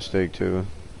made that mistake too.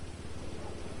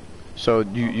 So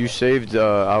you saved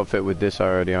outfit with this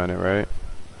already on it, right?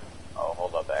 Oh,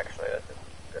 hold up, actually, that's a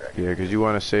good idea. Yeah, because you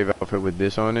want to save outfit with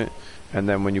this on it, and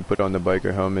then when you put on the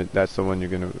biker helmet, that's the one you're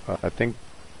gonna. I think.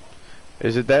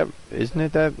 Is it that? Isn't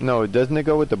it that? No, doesn't it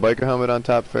go with the biker helmet on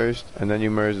top first, and then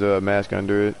you merge the mask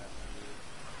under it?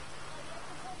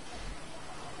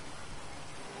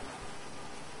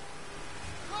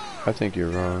 I think you're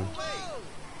wrong.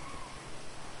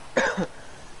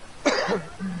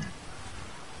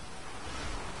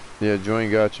 Yeah,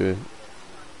 join gotcha.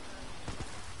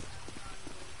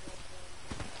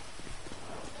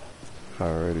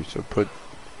 Alrighty, so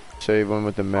save one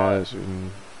with the mask and...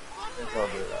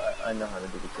 I know how to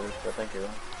do the case, but thank you.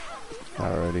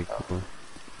 Alrighty, cool.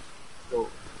 So, is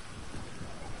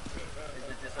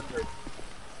it just under...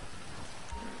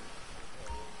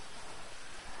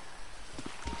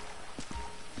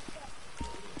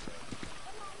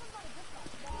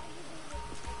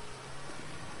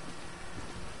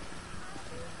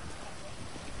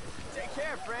 Take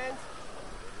care, friends.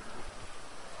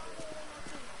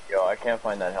 Yo, I can't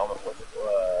find that helmet.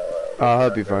 I'll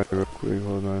help you find it real quick,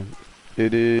 hold on.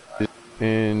 It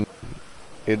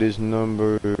is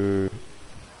number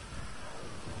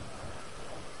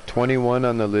 21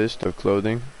 on the list of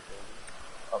clothing.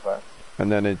 Okay.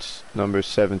 And then it's number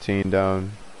 17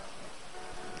 down.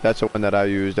 That's the one that I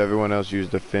used. Everyone else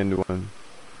used the finned one.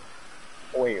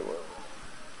 Wait,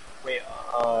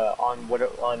 on what,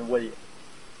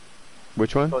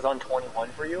 Which one? so it's on 21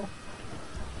 for you?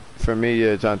 For me,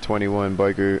 yeah, it's on 21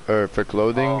 biker, or for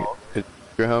clothing, Oh. it's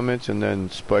biker helmets, and then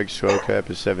Spike's skull cap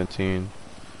is 17.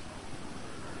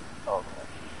 Okay.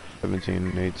 17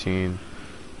 and 18.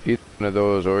 Either one of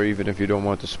those, or even if you don't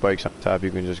want the spikes on top,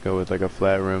 you can just go with like a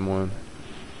flat rim one.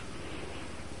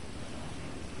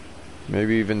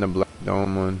 Maybe even the black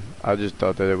dome one. I just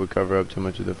thought that it would cover up too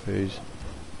much of the face.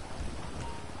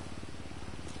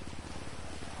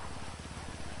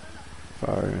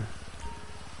 Fire.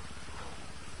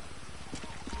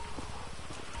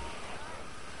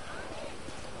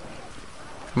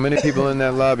 How many people in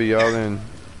that lobby? Y'all in?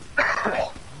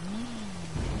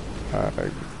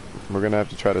 Alright. We're gonna have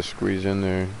to try to squeeze in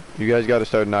there. You guys gotta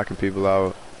start knocking people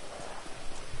out.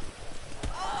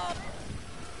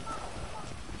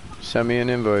 Send me an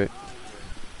invite.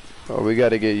 Oh, we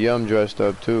gotta get Yum dressed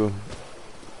up too.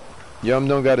 Yum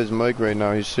don't got his mic right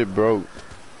now. His shit broke.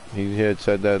 He had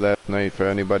said that last night for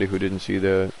anybody who didn't see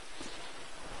that.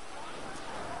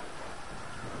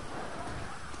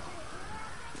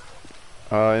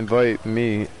 Invite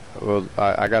me. Well,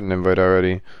 I got an invite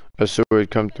already. A sewer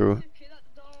come through.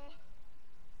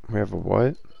 We have a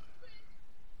what?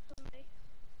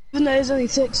 Even though there's only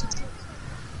 6.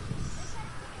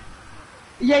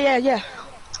 Yeah.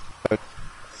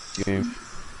 Game.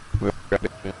 We got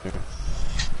it in here.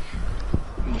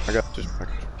 I got just my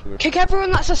computer. Kick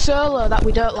everyone that's a solo that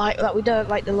we don't like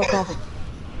the look of.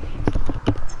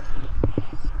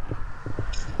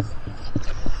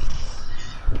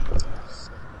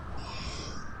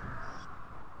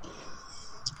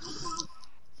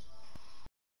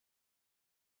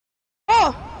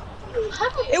 Oh!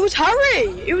 It was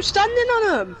Harry! He was standing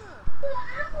on him!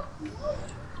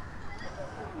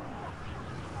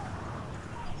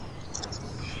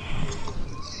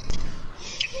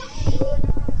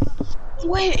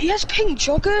 Wait, he has pink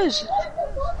joggers!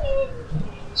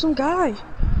 Some guy.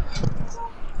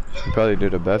 He probably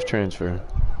did a Beth transfer.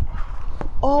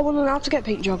 Oh, I wouldn't know how to get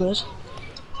pink joggers.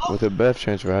 With a Beth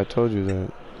transfer, I told you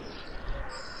that.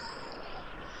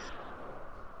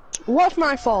 What's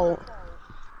my fault?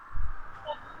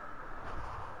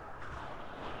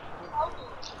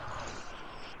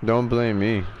 Don't blame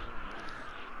me.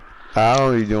 I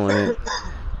only doing it.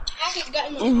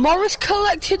 Morris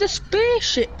collected a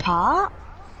spaceship part.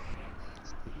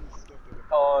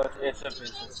 Oh, it's a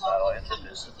business battle. It's a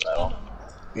business battle.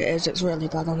 It is, it's really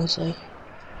bad, honestly.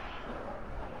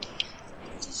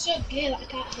 It's so gay that I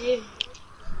can't hear him.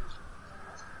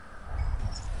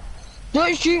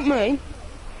 Don't shoot me.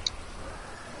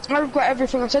 I regret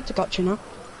everything I said to Gotcha now.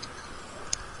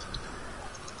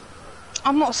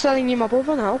 I'm not selling you my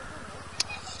brother now.